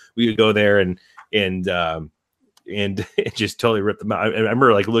house, we would go there and just totally rip them out. I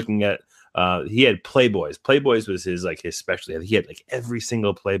remember like looking at. He had Playboys. Playboys was his specialty. He had like every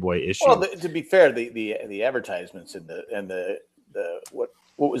single Playboy issue. Well, to be fair, the advertisements and the what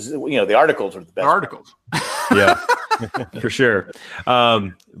was the articles were the best. Articles, yeah, for sure.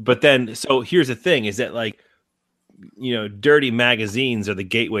 But then, so here's the thing: is that like dirty magazines are the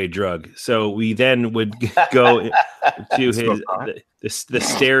gateway drug. So we then would go to the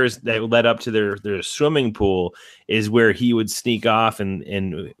stairs that led up to their swimming pool is where he would sneak off,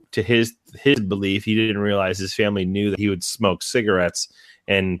 and to his belief, he didn't realize his family knew that he would smoke cigarettes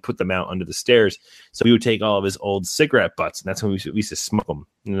and put them out under the stairs. So we would take all of his old cigarette butts, and that's when we used to smoke them.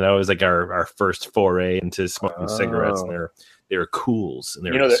 And that was like our first foray into smoking cigarettes. And they were cools, and they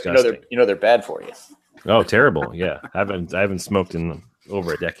were disgusting. They're bad for you. Oh, terrible! Yeah, I haven't smoked in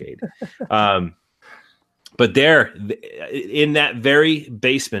over a decade. But there, in that very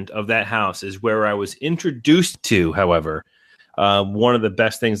basement of that house, is where I was introduced to, however, one of the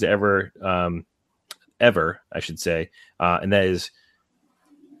best things to ever, I should say, and that is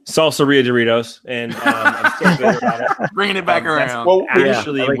Salsa-ria Doritos. And I'm still bitter about it. Bringing it back around.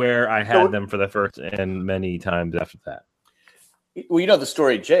 Actually, where I had them for the first and many times after that. Well, you know the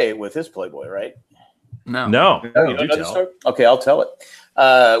story, Jay, with his Playboy, right? No. You know the story? Okay, I'll tell it.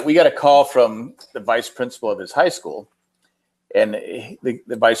 We got a call from the vice principal of his high school, and the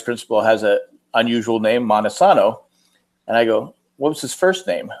vice principal has an unusual name, Montesano. And I go, what was his first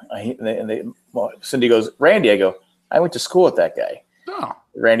name? Cindy goes, Randy. I go, I went to school with that guy. Oh.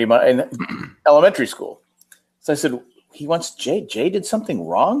 Randy in elementary school. So I said, he wants Jay. Jay did something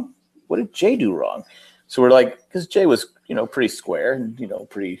wrong? What did Jay do wrong? So we're like, because Jay was, pretty square and,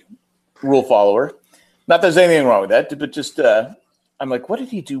 pretty rule follower. Not that there's anything wrong with that, but just I'm like, what did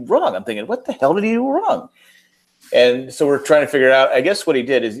he do wrong? I'm thinking, what the hell did he do wrong? And so we're trying to figure it out. I guess what he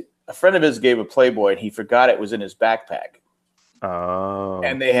did is a friend of his gave a Playboy, and he forgot it was in his backpack. Oh.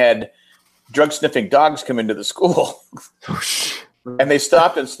 And they had drug-sniffing dogs come into the school. And they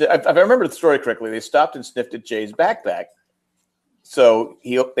stopped and if I remember the story correctly, they stopped and sniffed at Jay's backpack. So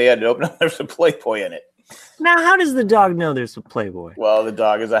they had to open up. There's a Playboy in it. Now, how does the dog know there's a Playboy? Well, the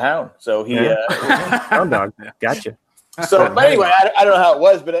dog is a hound, so he. Hound dog, gotcha. So, but anyway, I don't know how it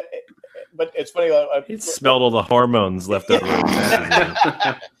was, but it's funny. It smelled all the hormones left over.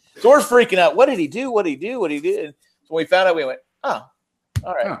 So we're freaking out. What did he do? What did he do? What did he do? And so when we found out, we went, oh,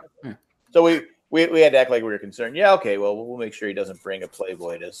 all right. Yeah. So we had to act like we were concerned. Yeah, okay. Well, we'll make sure he doesn't bring a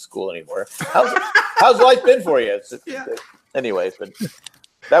Playboy to school anymore. How's life been for you? Anyways, but.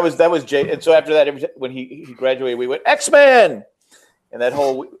 That was Jay, and so after that, when he graduated, we went X-Men, and that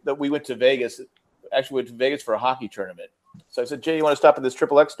we went to Vegas. Actually, went to Vegas for a hockey tournament. So I said, Jay, you want to stop at this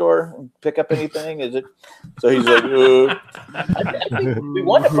XXX store and pick up anything? Is it? So he's like, I think we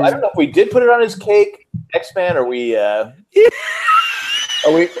won. I don't know if we did put it on his cake, X-Men, or we.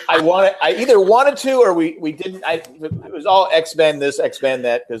 I either wanted to or we didn't. It was all X-Men this, X-Men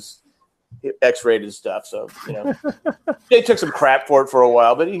that, because X-rated stuff. So they took some crap for it for a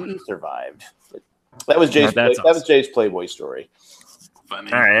while, but he survived. That was Jay's. That was Jay's Playboy story.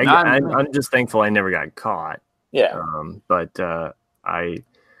 Funny. All right, I'm just thankful I never got caught. Yeah. But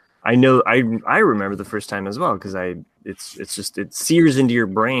I know I remember the first time as well, because it's just, it sears into your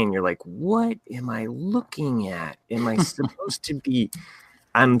brain. You're like, what am I looking at? Am I supposed to be?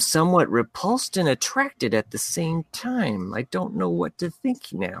 I'm somewhat repulsed and attracted at the same time. I don't know what to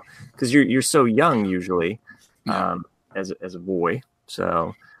think now, because you're so young usually, as a boy.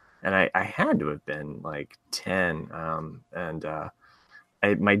 So, and I had to have been like 10,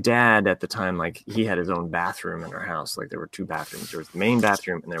 my dad at the time, like, he had his own bathroom in our house. Like, there were 2 bathrooms. There was the main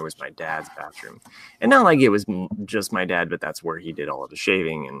bathroom and there was my dad's bathroom. And not like it was just my dad, but that's where he did all of the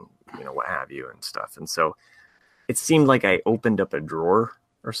shaving and, what have you and stuff. And so it seemed like I opened up a drawer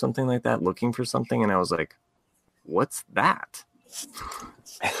or something like that, looking for something. And I was like, what's that?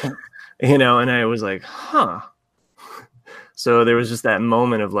 And I was like, huh. So there was just that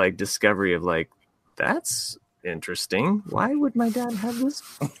moment of like discovery of like, that's interesting. Why would my dad have this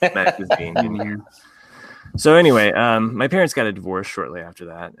magazine in here? So anyway, my parents got a divorce shortly after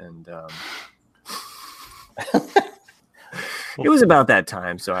that, and it was about that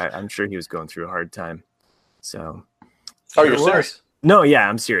time. So I'm sure he was going through a hard time. So, you're serious? No, yeah,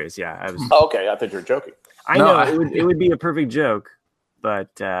 I'm serious. Yeah, I was. Oh, okay, I thought you were joking. I know it would be a perfect joke,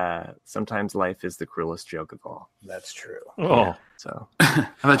 but sometimes life is the cruelest joke of all. That's true. Oh, yeah, so I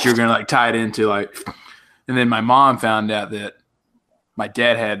thought you were gonna like tie it into like. And then my mom found out that my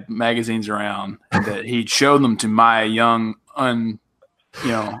dad had magazines around and that he'd showed them to my young,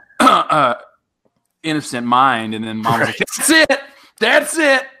 innocent mind. And then mom was like, that's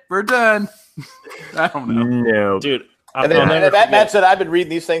it. We're done. I don't know. No. Dude. Matt said, I've been reading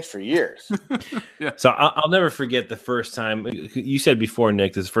these things for years. Yeah. So I'll never forget the first time you said before,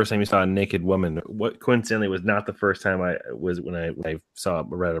 Nick, this is the first time you saw a naked woman. What coincidentally was not the first time I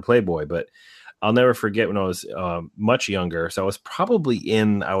read a Playboy, but I'll never forget when I was much younger. So I was probably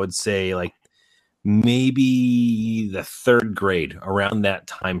in, I would say, like maybe the 3rd grade, around that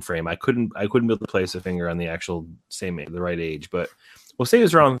time frame. I couldn't be able to place a finger on the actual the right age, but we'll say it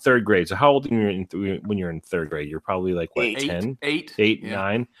was around 3rd grade. So how old are you when you're in 3rd grade? You're probably like what, 10,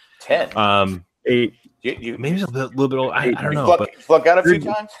 9, 10, 8. Maybe it's a little bit old. I don't know. But flunk out a few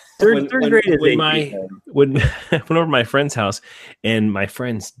times. Third grade is when I went over to my friend's house, and my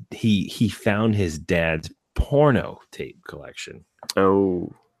friend's he found his dad's porno tape collection.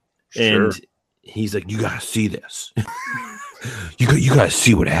 Oh, and he's like, "You gotta see this. you gotta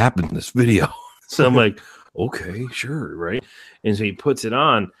see what happened in this video." So I'm like, "Okay, sure, right." And so he puts it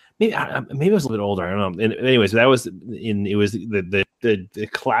on. Maybe I was a little bit older. I don't know. And anyways, that was it was the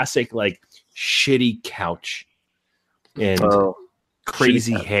classic like shitty couch and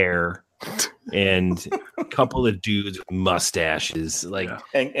crazy hair and a couple of dudes with mustaches, like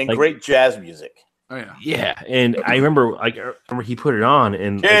and great jazz music. Oh yeah, yeah. And I remember he put it on,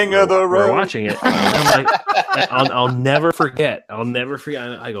 and King of the Road. We're watching it. And I'm like, I'll never forget.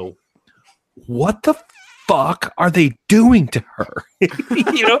 I go, what the fuck are they doing to her? I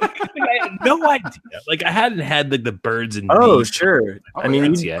had no idea. Like, I hadn't had like the birds and bees. Sure. I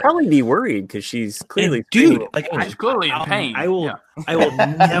mean, you'd probably be worried because she's clearly, she's clearly in pain. I will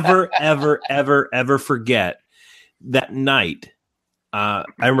never, ever forget that night. I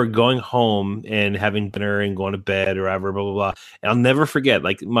remember going home and having dinner and going to bed or whatever, blah, blah, blah. And I'll never forget,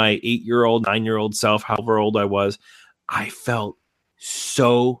 like, my 8-year-old, 9-year-old self, however old I was, I felt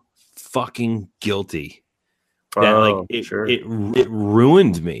so fucking guilty. That it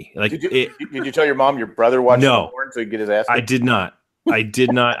ruined me. Like, did you tell your mom your brother watched porn so he'd get his ass? I did not. I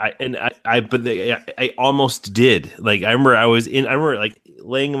almost did. Like, I remember like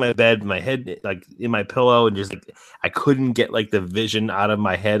laying in my bed, my head like in my pillow, and just like I couldn't get like the vision out of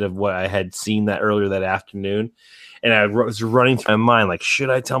my head of what I had seen earlier that afternoon. And I was running through my mind, like, should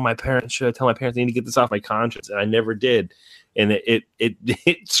I tell my parents? I need to get this off my conscience. And I never did. And it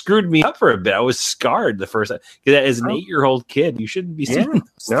screwed me up for a bit. I was scarred the first time, because as an 8-year-old kid, you shouldn't be seeing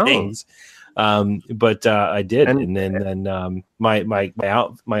those things. But I did, and then my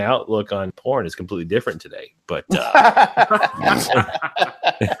outlook on porn is completely different today. But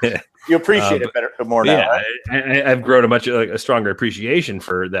you appreciate it better more now. Yeah, right? I've grown a stronger appreciation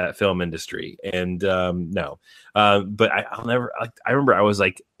for that film industry, and but I'll never. I remember I was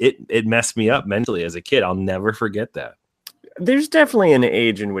like, it messed me up mentally as a kid. I'll never forget that. There's definitely an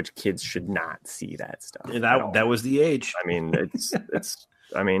age in which kids should not see that stuff. That was the age. I mean, it's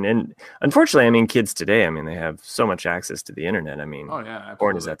I mean, and unfortunately, I mean, kids today, I mean, they have so much access to the internet. I mean,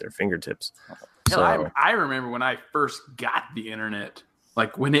 porn is at their fingertips. Hell, I remember when I first got the internet,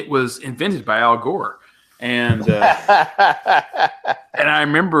 like when it was invented by Al Gore. And and I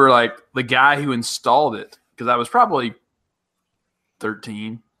remember like the guy who installed it, because I was probably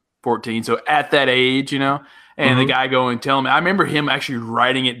 13, 14. So at that age, and the guy going and telling me, I remember him actually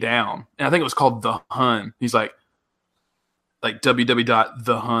writing it down. And I think it was called The Hun. He's like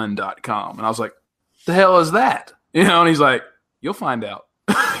www.thehun.com. And I was like, the hell is that? And he's like, you'll find out.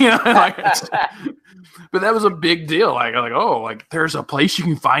 But that was a big deal. Like, there's a place you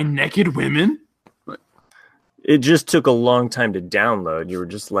can find naked women. It just took a long time to download. You were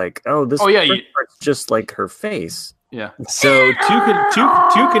just like, oh, this part's just like her face. Yeah. So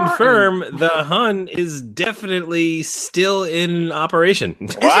to confirm, the Hun is definitely still in operation.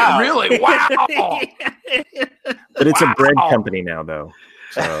 Wow. Really? Wow. But it's a bread company now, though.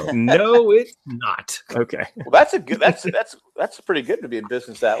 So no, it's not. Okay. Well, that's pretty good to be in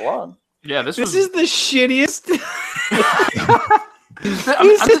business that long. Yeah, this is the shittiest.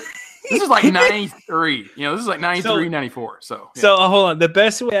 This is like 93. This is like 93, 94. So hold on. The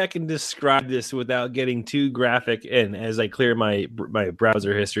best way I can describe this without getting too graphic, and as I clear my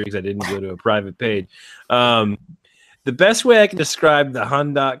browser history because I didn't go to a private page, the best way I can describe the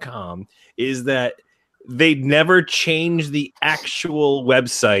Hun.com is that they never changed the actual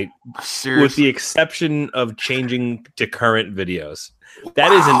website. Seriously? With the exception of changing to current videos.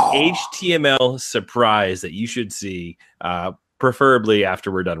 That is an HTML surprise that you should see. Preferably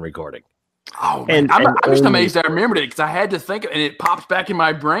after we're done recording. Oh, man. I'm just amazed I remembered it because I had to think, and it pops back in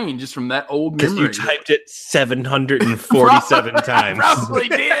my brain just from that old memory. Because you typed it 747 times. Probably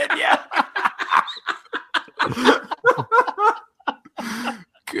did, yeah.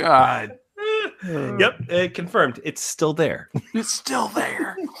 God. Yep, confirmed. It's still there. It's still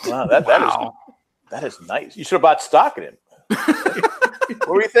there. Wow, that is nice. You should have bought stock in it. What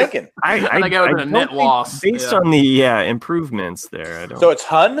were you thinking? I think I would have been a net loss. Based on the improvements there. I don't. So it's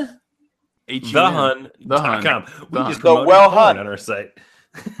Hun? TheHun.com. We just go well Hun on our site.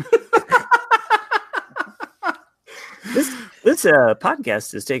 This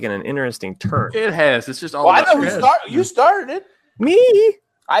podcast has taken an interesting turn. It has. It's just all. I know you started it. Me?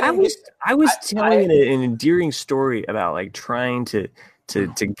 I was telling an endearing story about like trying to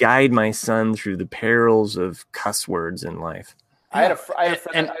guide my son through the perils of cuss words in life. I had a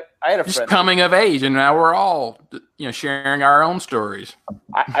friend. Just coming of age, and now we're all, sharing our own stories.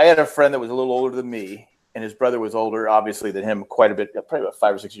 I had a friend that was a little older than me, and his brother was older, obviously, than him, quite a bit, probably about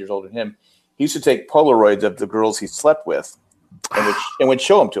 5 or 6 years older than him. He used to take Polaroids of the girls he slept with, and would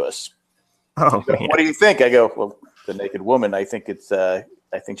show them to us. Oh, so, what do you think? I go, well, the naked woman. I think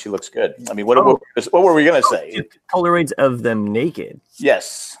she looks good. I mean, what were we going to say? Polaroids of them naked.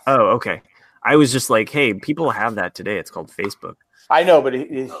 Yes. Oh, okay. I was just like, hey, people have that today. It's called Facebook. I know, but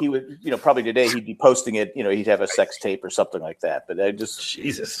he would, probably today he'd be posting it. He'd have a sex tape or something like that. But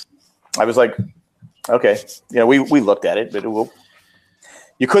Jesus. I was like, okay, we looked at it, but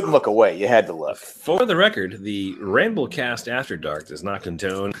you couldn't look away. You had to look. For the record, the Ramblecast After Dark does not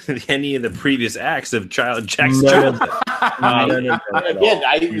condone any of the previous acts of Jack's childhood. Again,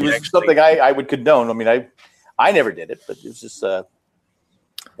 it was something I would condone. I mean, I never did it, but it was just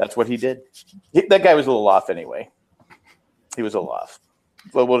that's what he did. That guy was a little off anyway. He was a little off.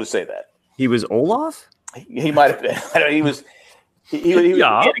 Well, we'll just say that. He was Olaf? He might have been. He was. He had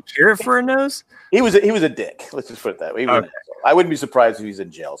a carrot for a nose? He was a dick. Let's just put it that way. I wouldn't be surprised if he's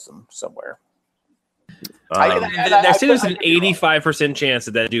in jail somewhere. I say there's an 85% chance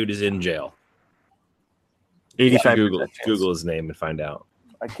that dude is in jail. 85%. Google his name and find out.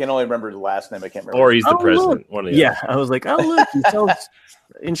 I can only remember the last name. I can't remember. Or he's the president. One of the other. I was like, oh, look, he sells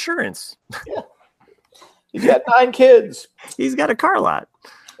insurance. Yeah. He's got 9 kids. He's got a car lot.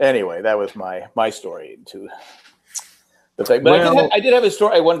 Anyway, that was my story into the thing. But I did have a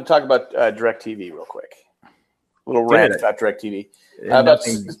story. I wanted to talk about DirecTV real quick. A little rant about DirecTV.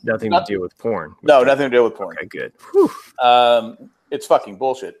 Nothing to do with porn. No, nothing to do with porn. Okay, good. It's fucking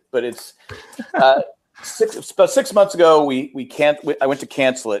bullshit. But it's about 6 months ago. I went to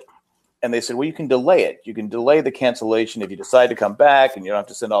cancel it. And they said, well, you can delay it. You can delay the cancellation if you decide to come back, and you don't have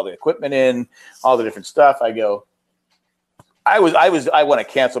to send all the equipment in, all the different stuff. I go, I want to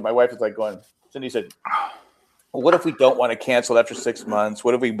cancel. My wife was like going, Cindy said, well, what if we don't want to cancel after 6 months?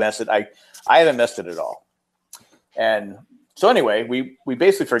 What if we mess it? I haven't messed it at all. And so anyway, we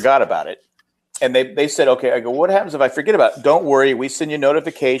basically forgot about it. And they said, okay, I go, what happens if I forget about it? Don't worry. We send you a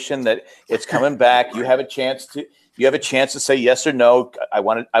notification that it's coming back. You have a chance to say yes or no. I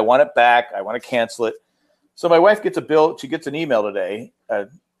want it back. I want to cancel it. So my wife gets a bill. She gets an email today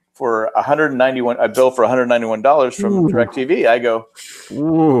for $191, a bill for $191 from DirecTV. I go,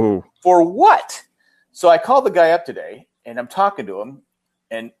 ooh, for what? So I called the guy up today, and I'm talking to him,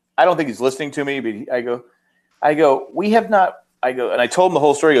 and I don't think he's listening to me, but I go, we have not. I go, and I told him the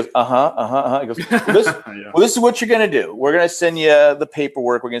whole story. He goes, He goes, well, this is what you're going to do. We're going to send you the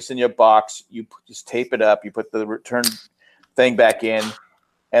paperwork. We're going to send you a box. You just tape it up. You put the return thing back in,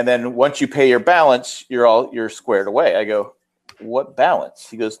 and then once you pay your balance, you're squared away. I go, what balance?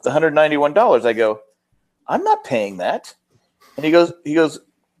 He goes, the $191. I go, I'm not paying that. And he goes,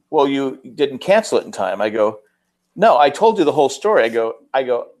 well, you didn't cancel it in time. I go, no, I told you the whole story. I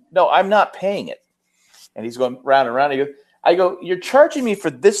go, no, I'm not paying it. And he's going round and round. I go, you're charging me for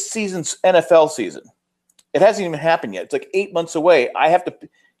this season's NFL season. It hasn't even happened yet. It's like 8 months away.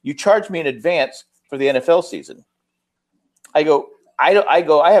 You charge me in advance for the NFL season. I go,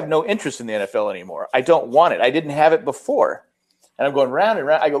 I have no interest in the NFL anymore. I don't want it. I didn't have it before. And I'm going round and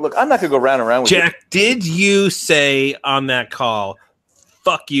round. I go, look, I'm not going to go round and round with Jack, did you say on that call,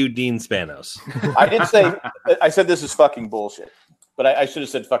 fuck you, Dean Spanos? I did say, I said this is fucking bullshit. But I should have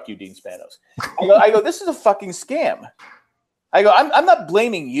said, fuck you, Dean Spanos. I go, this is a fucking scam. I go, I'm not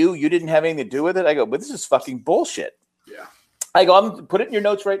blaming you. You didn't have anything to do with it. I go, but this is fucking bullshit. Yeah. I go, put it in your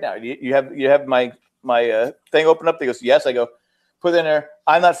notes right now. You have my thing open up. He goes, yes. I go, put it in there.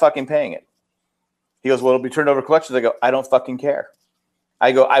 I'm not fucking paying it. He goes, well, it'll be turned over to collections. I go, I don't fucking care.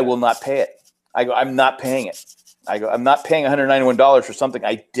 I go, I will not pay it. I go, I'm not paying it. I go, I'm not paying $191 for something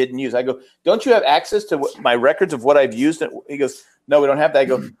I didn't use. I go, don't you have access to my records of what I've used? He goes, no, we don't have that. I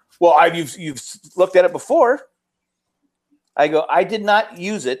go, well, you've looked at it before. I go, I did not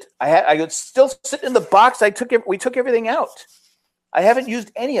use it. I go, it's still sitting in the box. We took everything out. I haven't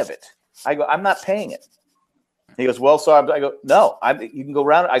used any of it. I go, I'm not paying it. He goes, well, so I go, no, you can go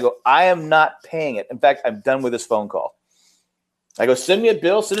around. I go, I am not paying it. In fact, I'm done with this phone call. I go, send me a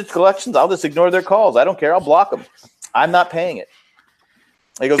bill, send it to collections. I'll just ignore their calls. I don't care. I'll block them. I'm not paying it.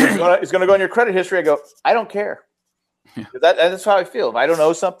 He goes, it's going to go in your credit history. I go, I don't care. Yeah. That's how I feel. If I don't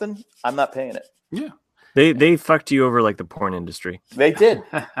owe something, I'm not paying it. Yeah. They fucked you over like the porn industry. They did.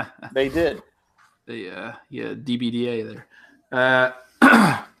 They did. DBDA there.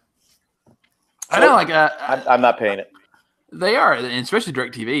 I know, like I'm not paying it. They are, and especially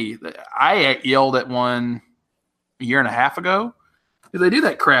DirecTV. I yelled at one a year and a half ago. They do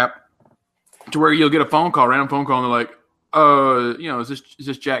that crap to where you'll get a random phone call, and they're like, is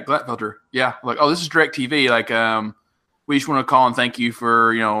this Jack Glatfelter? Yeah. Like, oh, this is DirecTV. Like, we just want to call and thank you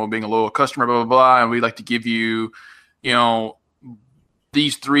for, being a loyal customer, blah, blah, blah. And we'd like to give you,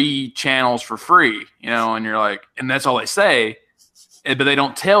 these 3 channels for free, and you're like, and that's all they say. But they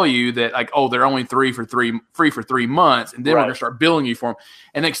don't tell you that, like, oh, they're only free for 3 months. And then we're going to start billing you for them.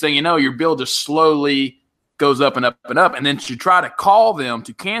 And next thing you know, your bill just slowly goes up and up and up. And then to try to call them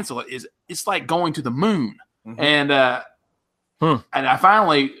to cancel it's like going to the moon. Mm-hmm. And I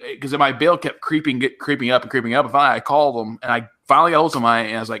finally, because my bill kept creeping up. And finally I called them, and I finally got hold of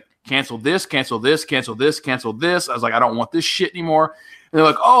and I was like, cancel this, cancel this, cancel this, cancel this. I was like, I don't want this shit anymore. And they're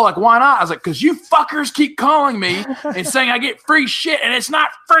like, oh, like, why not? I was like, because you fuckers keep calling me and saying I get free shit, and it's not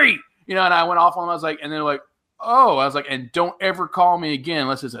free. And I went off on them. I was like, and they're like, oh, I was like, and don't ever call me again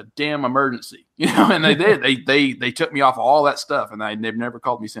unless it's a damn emergency. And they did. They took me off of all that stuff, and they've never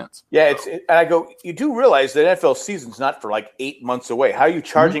called me since. Yeah, and I go, you do realize that NFL season's not for like 8 months away. How are you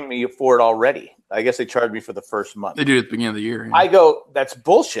charging me for it already? I guess they charged me for the first month. They do at the beginning of the year. Yeah. I go, that's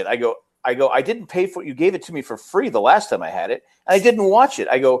bullshit. I go, I didn't pay for it. You gave it to me for free the last time I had it, and I didn't watch it.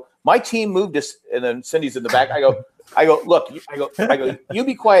 I go, my team moved this, and then Cindy's in the back. I go, look, I go, you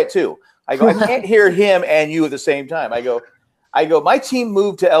be quiet too. I go, I can't hear him and you at the same time. I go, my team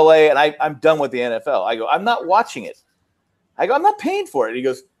moved to LA, and I'm done with the NFL. I go, I'm not watching it. I go, I'm not paying for it. He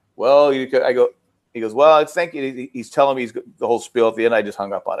goes, well, you could. He goes, well, thank you. He's telling me the whole spiel at the end. I just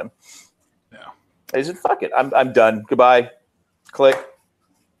hung up on him. Yeah. I said, fuck it. I'm done. Goodbye. Click.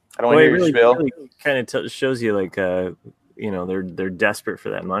 I don't want to hear your spiel. Really kind of shows you like, they're desperate for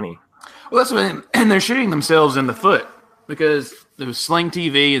that money. Well, that's what, and they're shooting themselves in the foot because there was Sling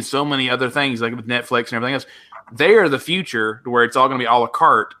TV and so many other things like with Netflix and everything else. They are the future to where it's all going to be a la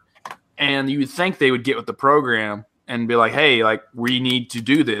carte, and you would think they would get with the program and be like, hey, like, we need to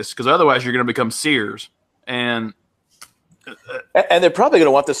do this because otherwise you're going to become Sears. And they're probably going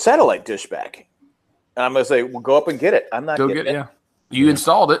to want the satellite dish back. And I'm going to say, well, go up and get it. I'm not getting it. Yeah. You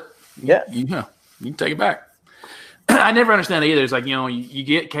installed it. Yeah. You can take it back. I never understand it either. It's like, you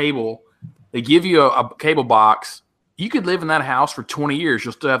get cable. They give you a cable box. You could live in that house for 20 years.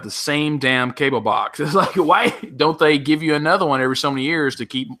 You'll still have the same damn cable box. It's like, why don't they give you another one every so many years to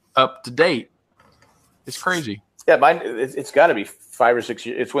keep up to date? It's crazy. Yeah, mine. It's got to be 5 or 6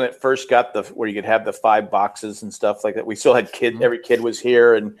 years. It's when it first got where you could have the 5 boxes and stuff like that. We still had kids. Every kid was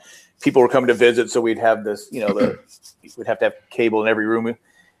here, and people were coming to visit. So we'd have this, we'd have to have cable in every room. And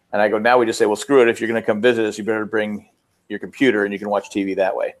I go, now we just say, well, screw it. If you're going to come visit us, you better bring your computer, and you can watch TV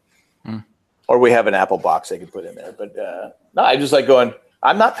that way. Or we have an Apple box they can put in there. But no, I just like going,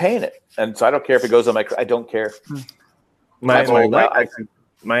 I'm not paying it. And so I don't care if it goes on I don't care.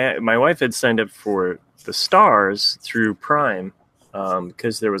 My wife had signed up for the Stars through Prime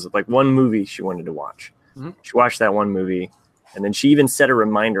because there was like one movie she wanted to watch. She watched that one movie, and then she even set a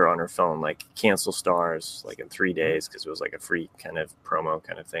reminder on her phone, like cancel Stars like in 3 days because it was like a free kind of promo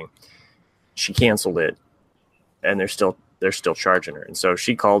kind of thing. She canceled it, and they're still charging her. And so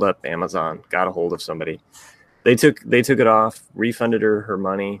she called up Amazon, got a hold of somebody. They took it off, refunded her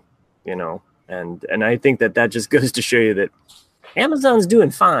money, and I think that just goes to show you that Amazon's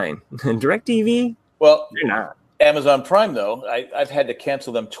doing fine. And DirecTV, well, you're not. Amazon Prime, though, I've had to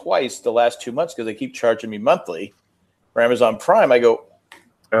cancel them twice the last 2 months because they keep charging me monthly. For Amazon Prime, I go,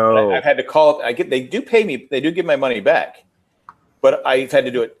 I've had to call it. They do pay me. They do give my money back, but I've had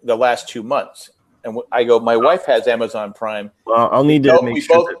to do it the last 2 months. And I go, my wife has Amazon Prime. Well, I'll need to make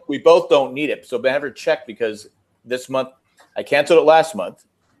sure. We both don't need it. So I have her check because this month I canceled it last month.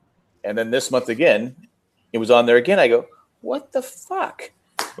 And then this month again, it was on there again. I go, what the fuck?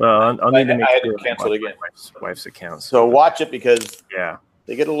 Well, I'll need to make sure to cancel it again. Wife's account. So watch it because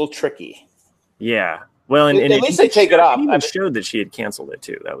they get a little tricky. Yeah. Well, and at least they take it off. It even showed that she had canceled it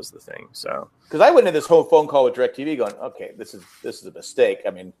too. That was the thing. So because I went into this whole phone call with DirecTV going, okay, this is a mistake.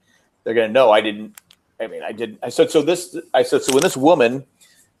 I mean, they're going to know I didn't. I mean, I didn't. I said so. So when this woman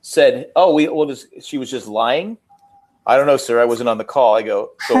said, "Oh, she was just lying," I don't know, sir. I wasn't on the call. I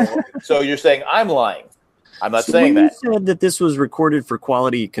go, so you're saying I'm lying? I'm not saying that. You said that this was recorded for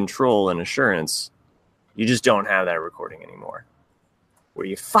quality control and assurance. You just don't have that recording anymore. Where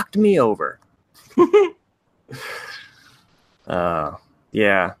you fucked me over.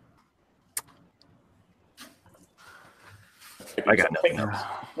 Yeah. I got nothing else.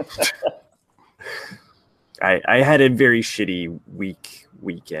 I had a very shitty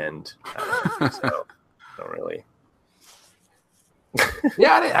weekend, so don't really.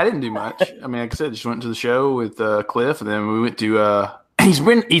 Yeah, I didn't do much. I mean, like I said, just went to the show with Cliff, and then we went to. He's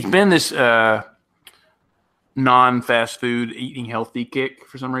been this non-fast food eating healthy kick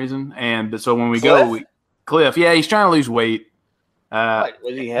for some reason, and so when we go, Cliff, he's trying to lose weight. Was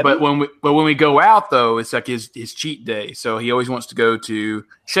he heavy? But when we go out though, it's like his cheat day. So he always wants to go to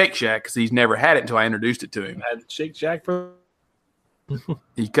Shake Shack because he's never had it until I introduced it to him. Had Shake Shack for.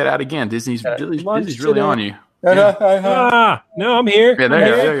 He cut out again. Disney's really on you. No, I'm here. Yeah,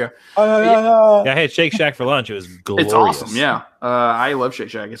 there you go. I had Shake Shack for lunch. It was glorious. It's awesome. Yeah, I love Shake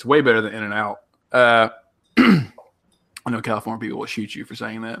Shack. It's way better than In-N-Out. I know California people will shoot you for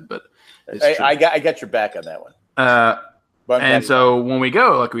saying that, but I got your back on that one. And so when we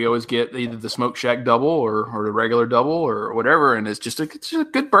go, like we always get either the Smoke Shack double or the regular double or whatever, and it's just a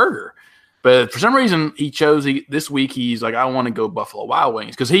good burger. But for some reason, he chose this week. He's like, I want to go Buffalo Wild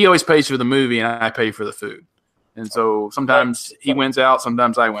Wings because he always pays for the movie and I pay for the food. And so sometimes he wins out,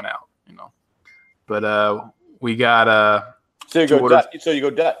 sometimes I win out. But we got So you go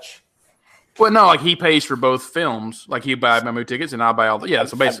Dutch. Well, no, like he pays for both films. Like he buy my movie tickets and I'll buy all the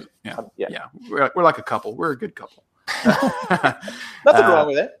So basically, yeah. We're like a couple. We're a good couple. Nothing wrong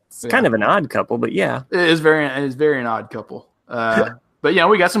with it. It's kind of an odd couple, but yeah, it is very an odd couple. But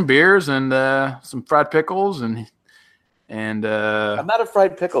we got some beers and some fried pickles and I'm not a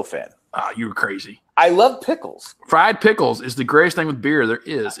fried pickle fan. Oh, you were crazy. I love pickles. Fried pickles is the greatest thing with beer there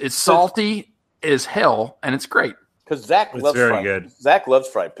is. It's salty as hell and it's great. Because Zach loves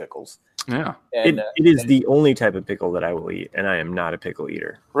fried pickles. Yeah. And, it is the only type of pickle that I will eat, and I am not a pickle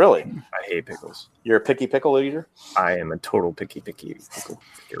eater. Really? I hate pickles. You're a picky pickle eater? I am a total picky pickle eater.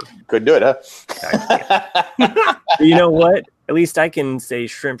 Couldn't do it, huh? You know what? At least I can say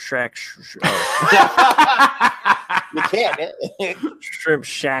Shrimp Shack. You can't. Shrimp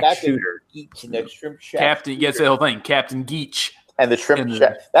Shack Shooter. Shrimp Shack. Captain, yes, the whole thing. Captain Geach. And the Shrimp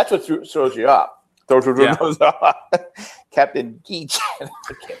Shack. That's what throws you off. Captain Geach. I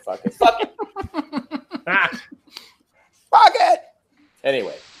can't fuck it. Fuck it.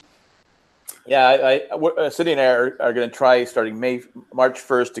 Anyway. Yeah, Cindy and I are going to try starting March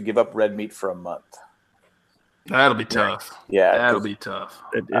 1st to give up red meat for a month. That'll be tough. Yeah. That'll be tough.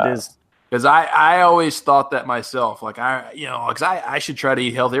 It is. Because I always thought that myself. Like, because I should try to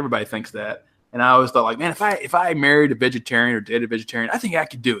eat healthy. Everybody thinks that. And I always thought, like, man, if I married a vegetarian or dated a vegetarian, I think I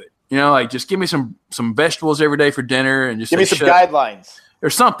could do it. Like just give me some vegetables every day for dinner and just give me some guidelines or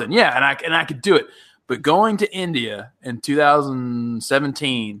something. Yeah, and I could do it. But going to India in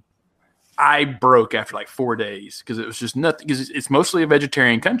 2017, I broke after like 4 days because it was just nothing. Because it's mostly a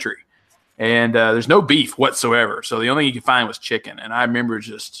vegetarian country, and there's no beef whatsoever. So the only thing you could find was chicken. And I remember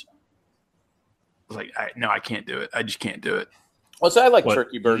just like, I can't do it. I just can't do it. Well, so I like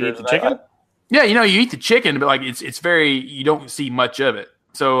turkey burgers. You eat the chicken? Yeah, you eat the chicken, but like it's very, you don't see much of it.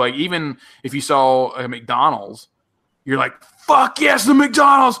 So like even if you saw a McDonald's, you're like, fuck yes, the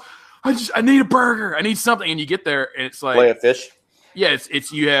McDonald's. I need a burger. I need something. And you get there and it's like, fillet of fish. Yeah,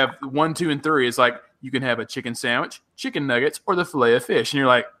 it's you have 1, 2, and 3. It's like you can have a chicken sandwich, chicken nuggets, or the fillet of fish. And you're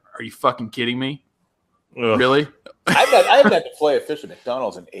like, are you fucking kidding me? Ugh. Really? I haven't had the fillet of fish at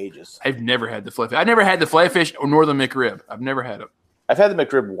McDonald's in ages. I've never had the fillet of fish. I never had the fillet of fish nor the McRib. I've never had it. I've had the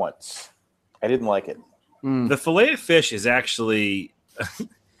McRib once. I didn't like it. The fillet of fish is actually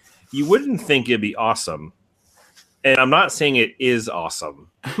you wouldn't think it'd be awesome. And I'm not saying it is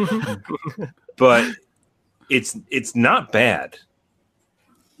awesome, but it's not bad.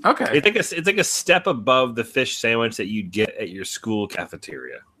 Okay, it's like a step above the fish sandwich that you'd get at your school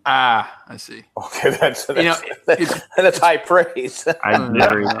cafeteria. Ah, I see. Okay, that's high praise. I've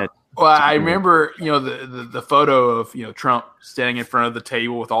never had. Well, I remember, the photo of, Trump standing in front of the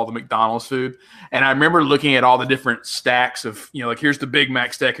table with all the McDonald's food. And I remember looking at all the different stacks of, like, here's the Big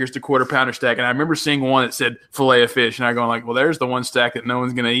Mac stack, here's the quarter pounder stack. And I remember seeing one that said filet of fish. And I going like, well, there's the one stack that no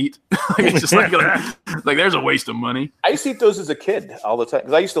one's going to eat. It's just like there's a waste of money. I used to eat those as a kid all the time.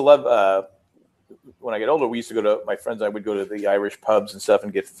 Because I used to love, when I get older, we used to go to, my friends and I would go to the Irish pubs and stuff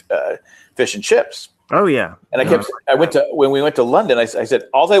and get fish and chips. Oh yeah, and when we went to London, I said,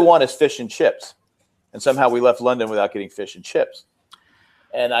 all I want is fish and chips, and somehow we left London without getting fish and chips.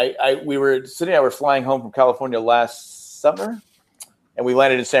 And we were flying home from California last summer, and we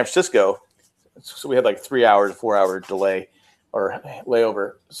landed in San Francisco, so we had like 3 hours, 4 hour delay or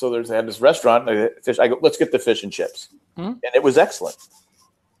layover. So they had this restaurant, fish. I go, let's get the fish and chips, and it was excellent.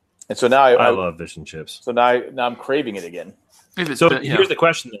 And so now I love fish and chips. So now I'm craving it again. Here's the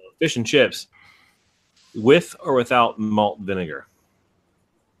question though: fish and chips. With or without malt vinegar?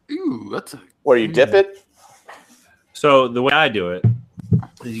 Ooh, that's Where you dip it? So the way I do it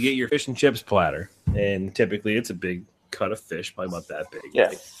is you get your fish and chips platter, and typically it's a big cut of fish, probably about that big. Yeah.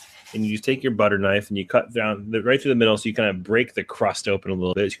 Right? And you just take your butter knife and you cut down right through the middle, so you kind of break the crust open a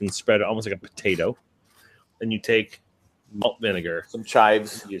little bit. So you can spread it almost like a potato. Then you take malt vinegar, some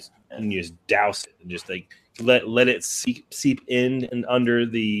chives, and you just douse it, and just like let it seep in and under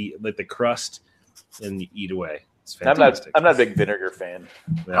the crust. And you eat away. It's fantastic. I'm not a big vinegar fan.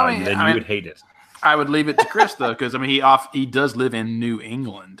 Well, then you would hate it. I would leave it to Chris though, because he does live in New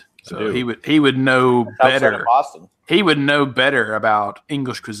England, so he would know better. Boston. He would know better about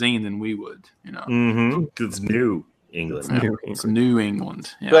English cuisine than we would. It's New England. It's New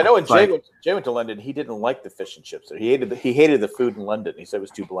England. But I know when Jay went to London, he didn't like the fish and chips. He hated the food in London. He said it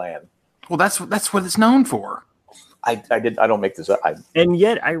was too bland. Well, that's what it's known for. I don't make this up. And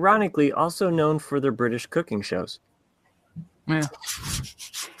yet, ironically, also known for their British cooking shows. Yeah.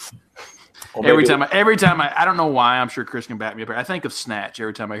 Well, every time I don't know why, I'm sure Chris can back me up here. I think of Snatch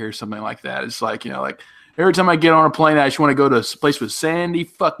every time I hear something like that. It's like, every time I get on a plane, I just want to go to a place with sandy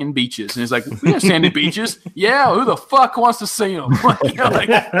fucking beaches. And it's like, we have sandy beaches. Yeah, who the fuck wants to see them?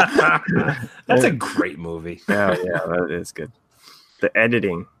 That's a great movie. Yeah, that is good. The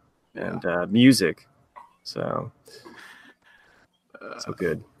editing and music. So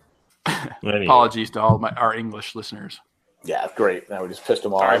good. Apologies to all our English listeners. Yeah, great. Now we just pissed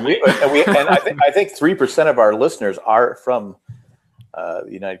them all. And I think 3% of our listeners are from the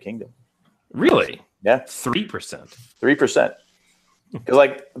United Kingdom. Really? Yeah, 3%. 3%. Because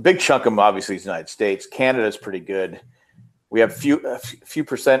like a big chunk of them obviously is the United States. Canada's pretty good. We have a few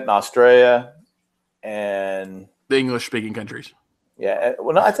percent in Australia and the English-speaking countries. Yeah.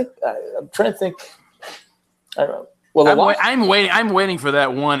 Well, no, I think I'm trying to think. I don't know. Well, I'm waiting for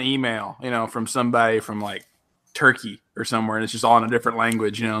that one email, from somebody from like Turkey or somewhere, and it's just all in a different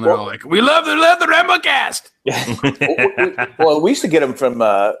language, and they're all like, "We love the Ramblecast." Well, we used to get them from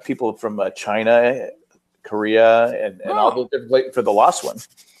people from China, Korea, and all the different places for the Lost One.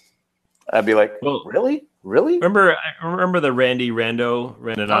 I'd be like, really? Remember the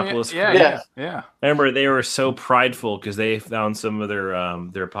Randonopoulos? Yeah. I remember they were so prideful because they found some of their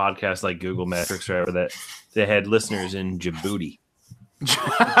podcasts like Google Metrics or whatever that they had listeners in Djibouti.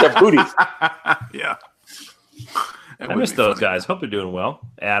 Yeah. I miss those guys. Hope they're doing well.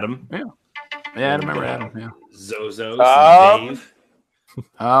 Adam. Yeah, I remember Adam. Yeah. Zozo, Dave. Oh,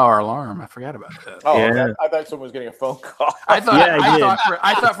 our alarm. I forgot about that. Oh, yeah. I thought someone was getting a phone call. I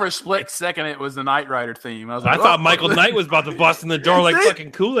thought for a split second it was the Knight Rider theme. I was like, I thought Michael Knight was about to bust in the door like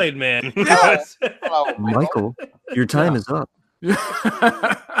fucking Kool-Aid Man. Michael, your time is up.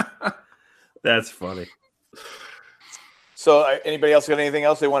 That's funny. So, anybody else got anything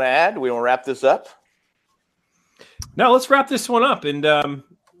else they want to add? We want to wrap this up? No, let's wrap this one up. And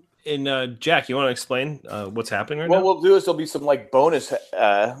Jack, you want to explain what's happening right now? What we'll do is there'll be some like bonus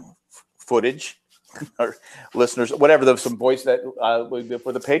footage, or listeners, whatever. Some voice that will be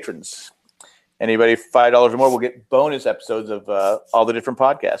for the patrons. Anybody $5 or more will get bonus episodes of all the different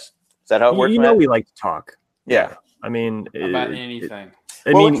podcasts. Is that how it works? You know, we like to talk. Yeah, I mean, about anything.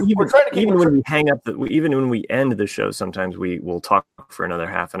 Even when we hang up, even when we end the show, sometimes we will talk for another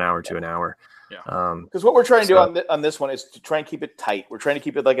half an hour to an hour. Yeah. Because what we're trying to do on this one is to try and keep it tight. We're trying to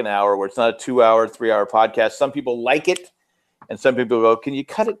keep it like an hour, where it's not a 2-hour, 3-hour podcast. Some people like it, and some people go, "Can you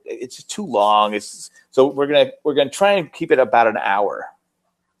cut it? It's just too long." So we're gonna try and keep it about an hour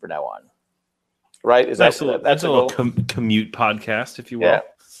from now on. Right? That's a little commute podcast, if you will.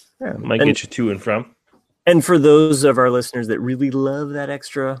 Yeah. Might get you to and from. And for those of our listeners that really love that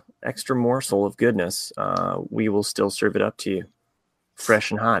extra morsel of goodness, we will still serve it up to you, fresh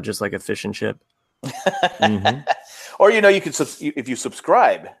and hot, just like a fish and chip. Mm-hmm. Or you can if you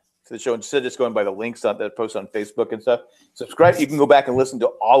subscribe to the show instead of just going by the links that post on Facebook and stuff. Subscribe. You can go back and listen to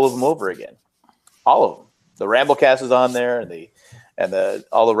all of them over again. All of them. The Ramblecast is on there, and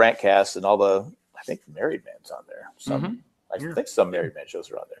all the Rantcasts and all the I think Married Man's on there. I think some Married Man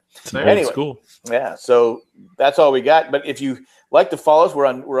shows are on there. Anyway, cool. Yeah, so that's all we got. But if you like to follow us,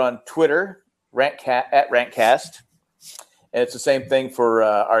 we're on Twitter, at Rantcast, and it's the same thing for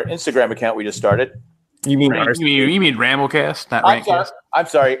our Instagram account we just started. You mean Ramblecast, not Rantcast? I'm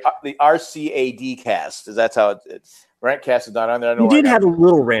sorry, the RCAD cast. That's how it's. Rantcast is not on there. You did have a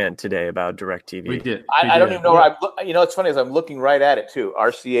little rant today about DirecTV. We did. I don't even know. It's funny as I'm looking right at it too.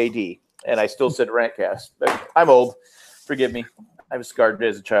 RCAD, and I still said Rantcast. But I'm old. Forgive me. I was scarred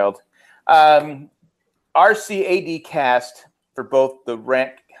as a child. RCAD cast for both the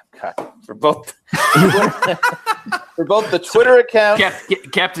for both the Twitter account.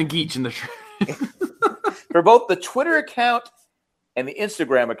 Captain Geach in the for both the Twitter account and the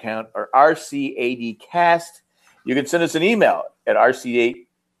Instagram account are RCAD cast. You can send us an email at RCA,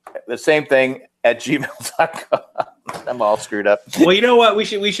 the same thing, at gmail.com. I'm all screwed up. Well, you know what?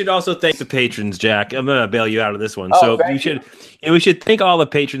 We should also thank the patrons, Jack. I'm gonna bail you out of this one. We should thank all the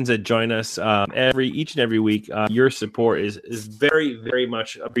patrons that join us each and every week. Your support is very, very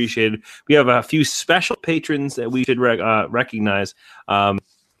much appreciated. We have a few special patrons that we should recognize.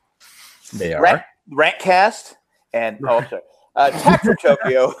 They are Rantcast and Tech for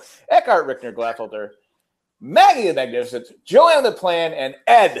Tokyo, Eckhart Rickner Glaffelter, Maggie the Magnificent, Joanne the Plan, and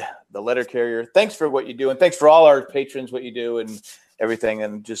Ed the Letter Carrier. Thanks for what you do, and thanks for all our patrons, what you do, and everything.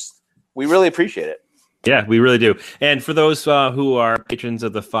 And we really appreciate it. Yeah, we really do. And for those who are patrons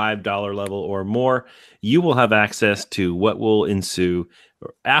of the $5 level or more, you will have access to what will ensue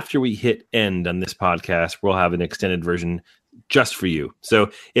after we hit end on this podcast. We'll have an extended version just for you. So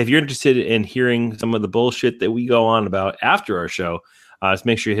if you're interested in hearing some of the bullshit that we go on about after our show, just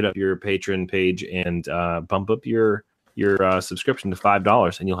make sure you hit up your patron page and bump up your subscription to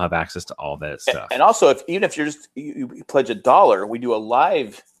 $5, and you'll have access to all that stuff. And also, even if you pledge $1, we do a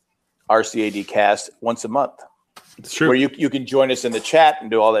live RCAD cast once a month. It's true. Where you can join us in the chat and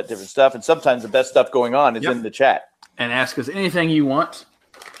do all that different stuff. And sometimes the best stuff going on is in the chat. And ask us anything you want.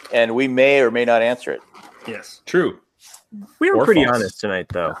 And we may or may not answer it. Yes, true. We were pretty honest tonight,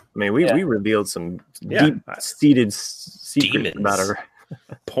 though. I mean, we revealed some deep-seated secrets about our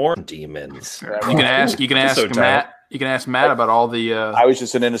porn demons. You can ask Matt. You can ask Matt about all the. I was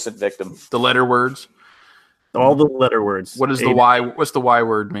just an innocent victim. The letter words. All the letter words. What does the Y? What's the Y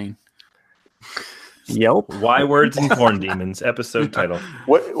word mean? Yelp. Y words and porn demons. Episode title.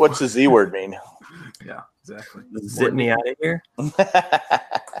 What's the Z word mean? Yeah, exactly. Zip me out of here.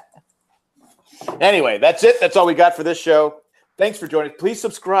 Anyway, that's it. That's all we got for this show. Thanks for joining. Please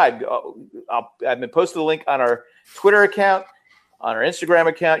subscribe. I've been posted the link on our Twitter account, on our Instagram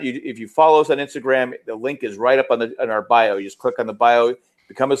account. If you follow us on Instagram, the link is right up on our bio. You just click on the bio,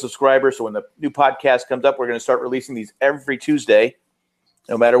 become a subscriber. So when the new podcast comes up, we're going to start releasing these every Tuesday.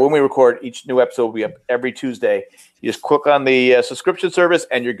 No matter when we record, each new episode will be up every Tuesday. You just click on the subscription service,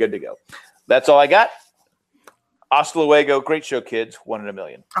 and you're good to go. That's all I got. Hasta luego. Great show, kids. 1 in a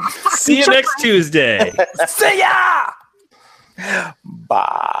million. See you next Tuesday. See ya.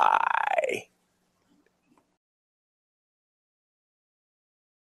 Bye.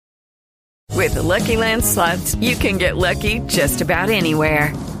 With the Lucky Land Slots, you can get lucky just about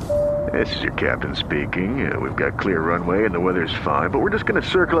anywhere. This is your captain speaking. We've got clear runway and the weather's fine, but we're just going to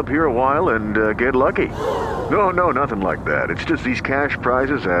circle up here a while and get lucky. No, nothing like that. It's just these cash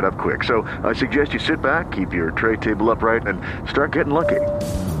prizes add up quick. So I suggest you sit back, keep your tray table upright, and start getting lucky.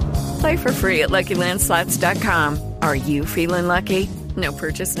 Play for free at LuckyLandSlots.com. Are you feeling lucky? No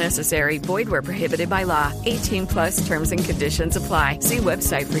purchase necessary. Void where prohibited by law. 18+ terms and conditions apply. See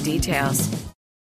website for details.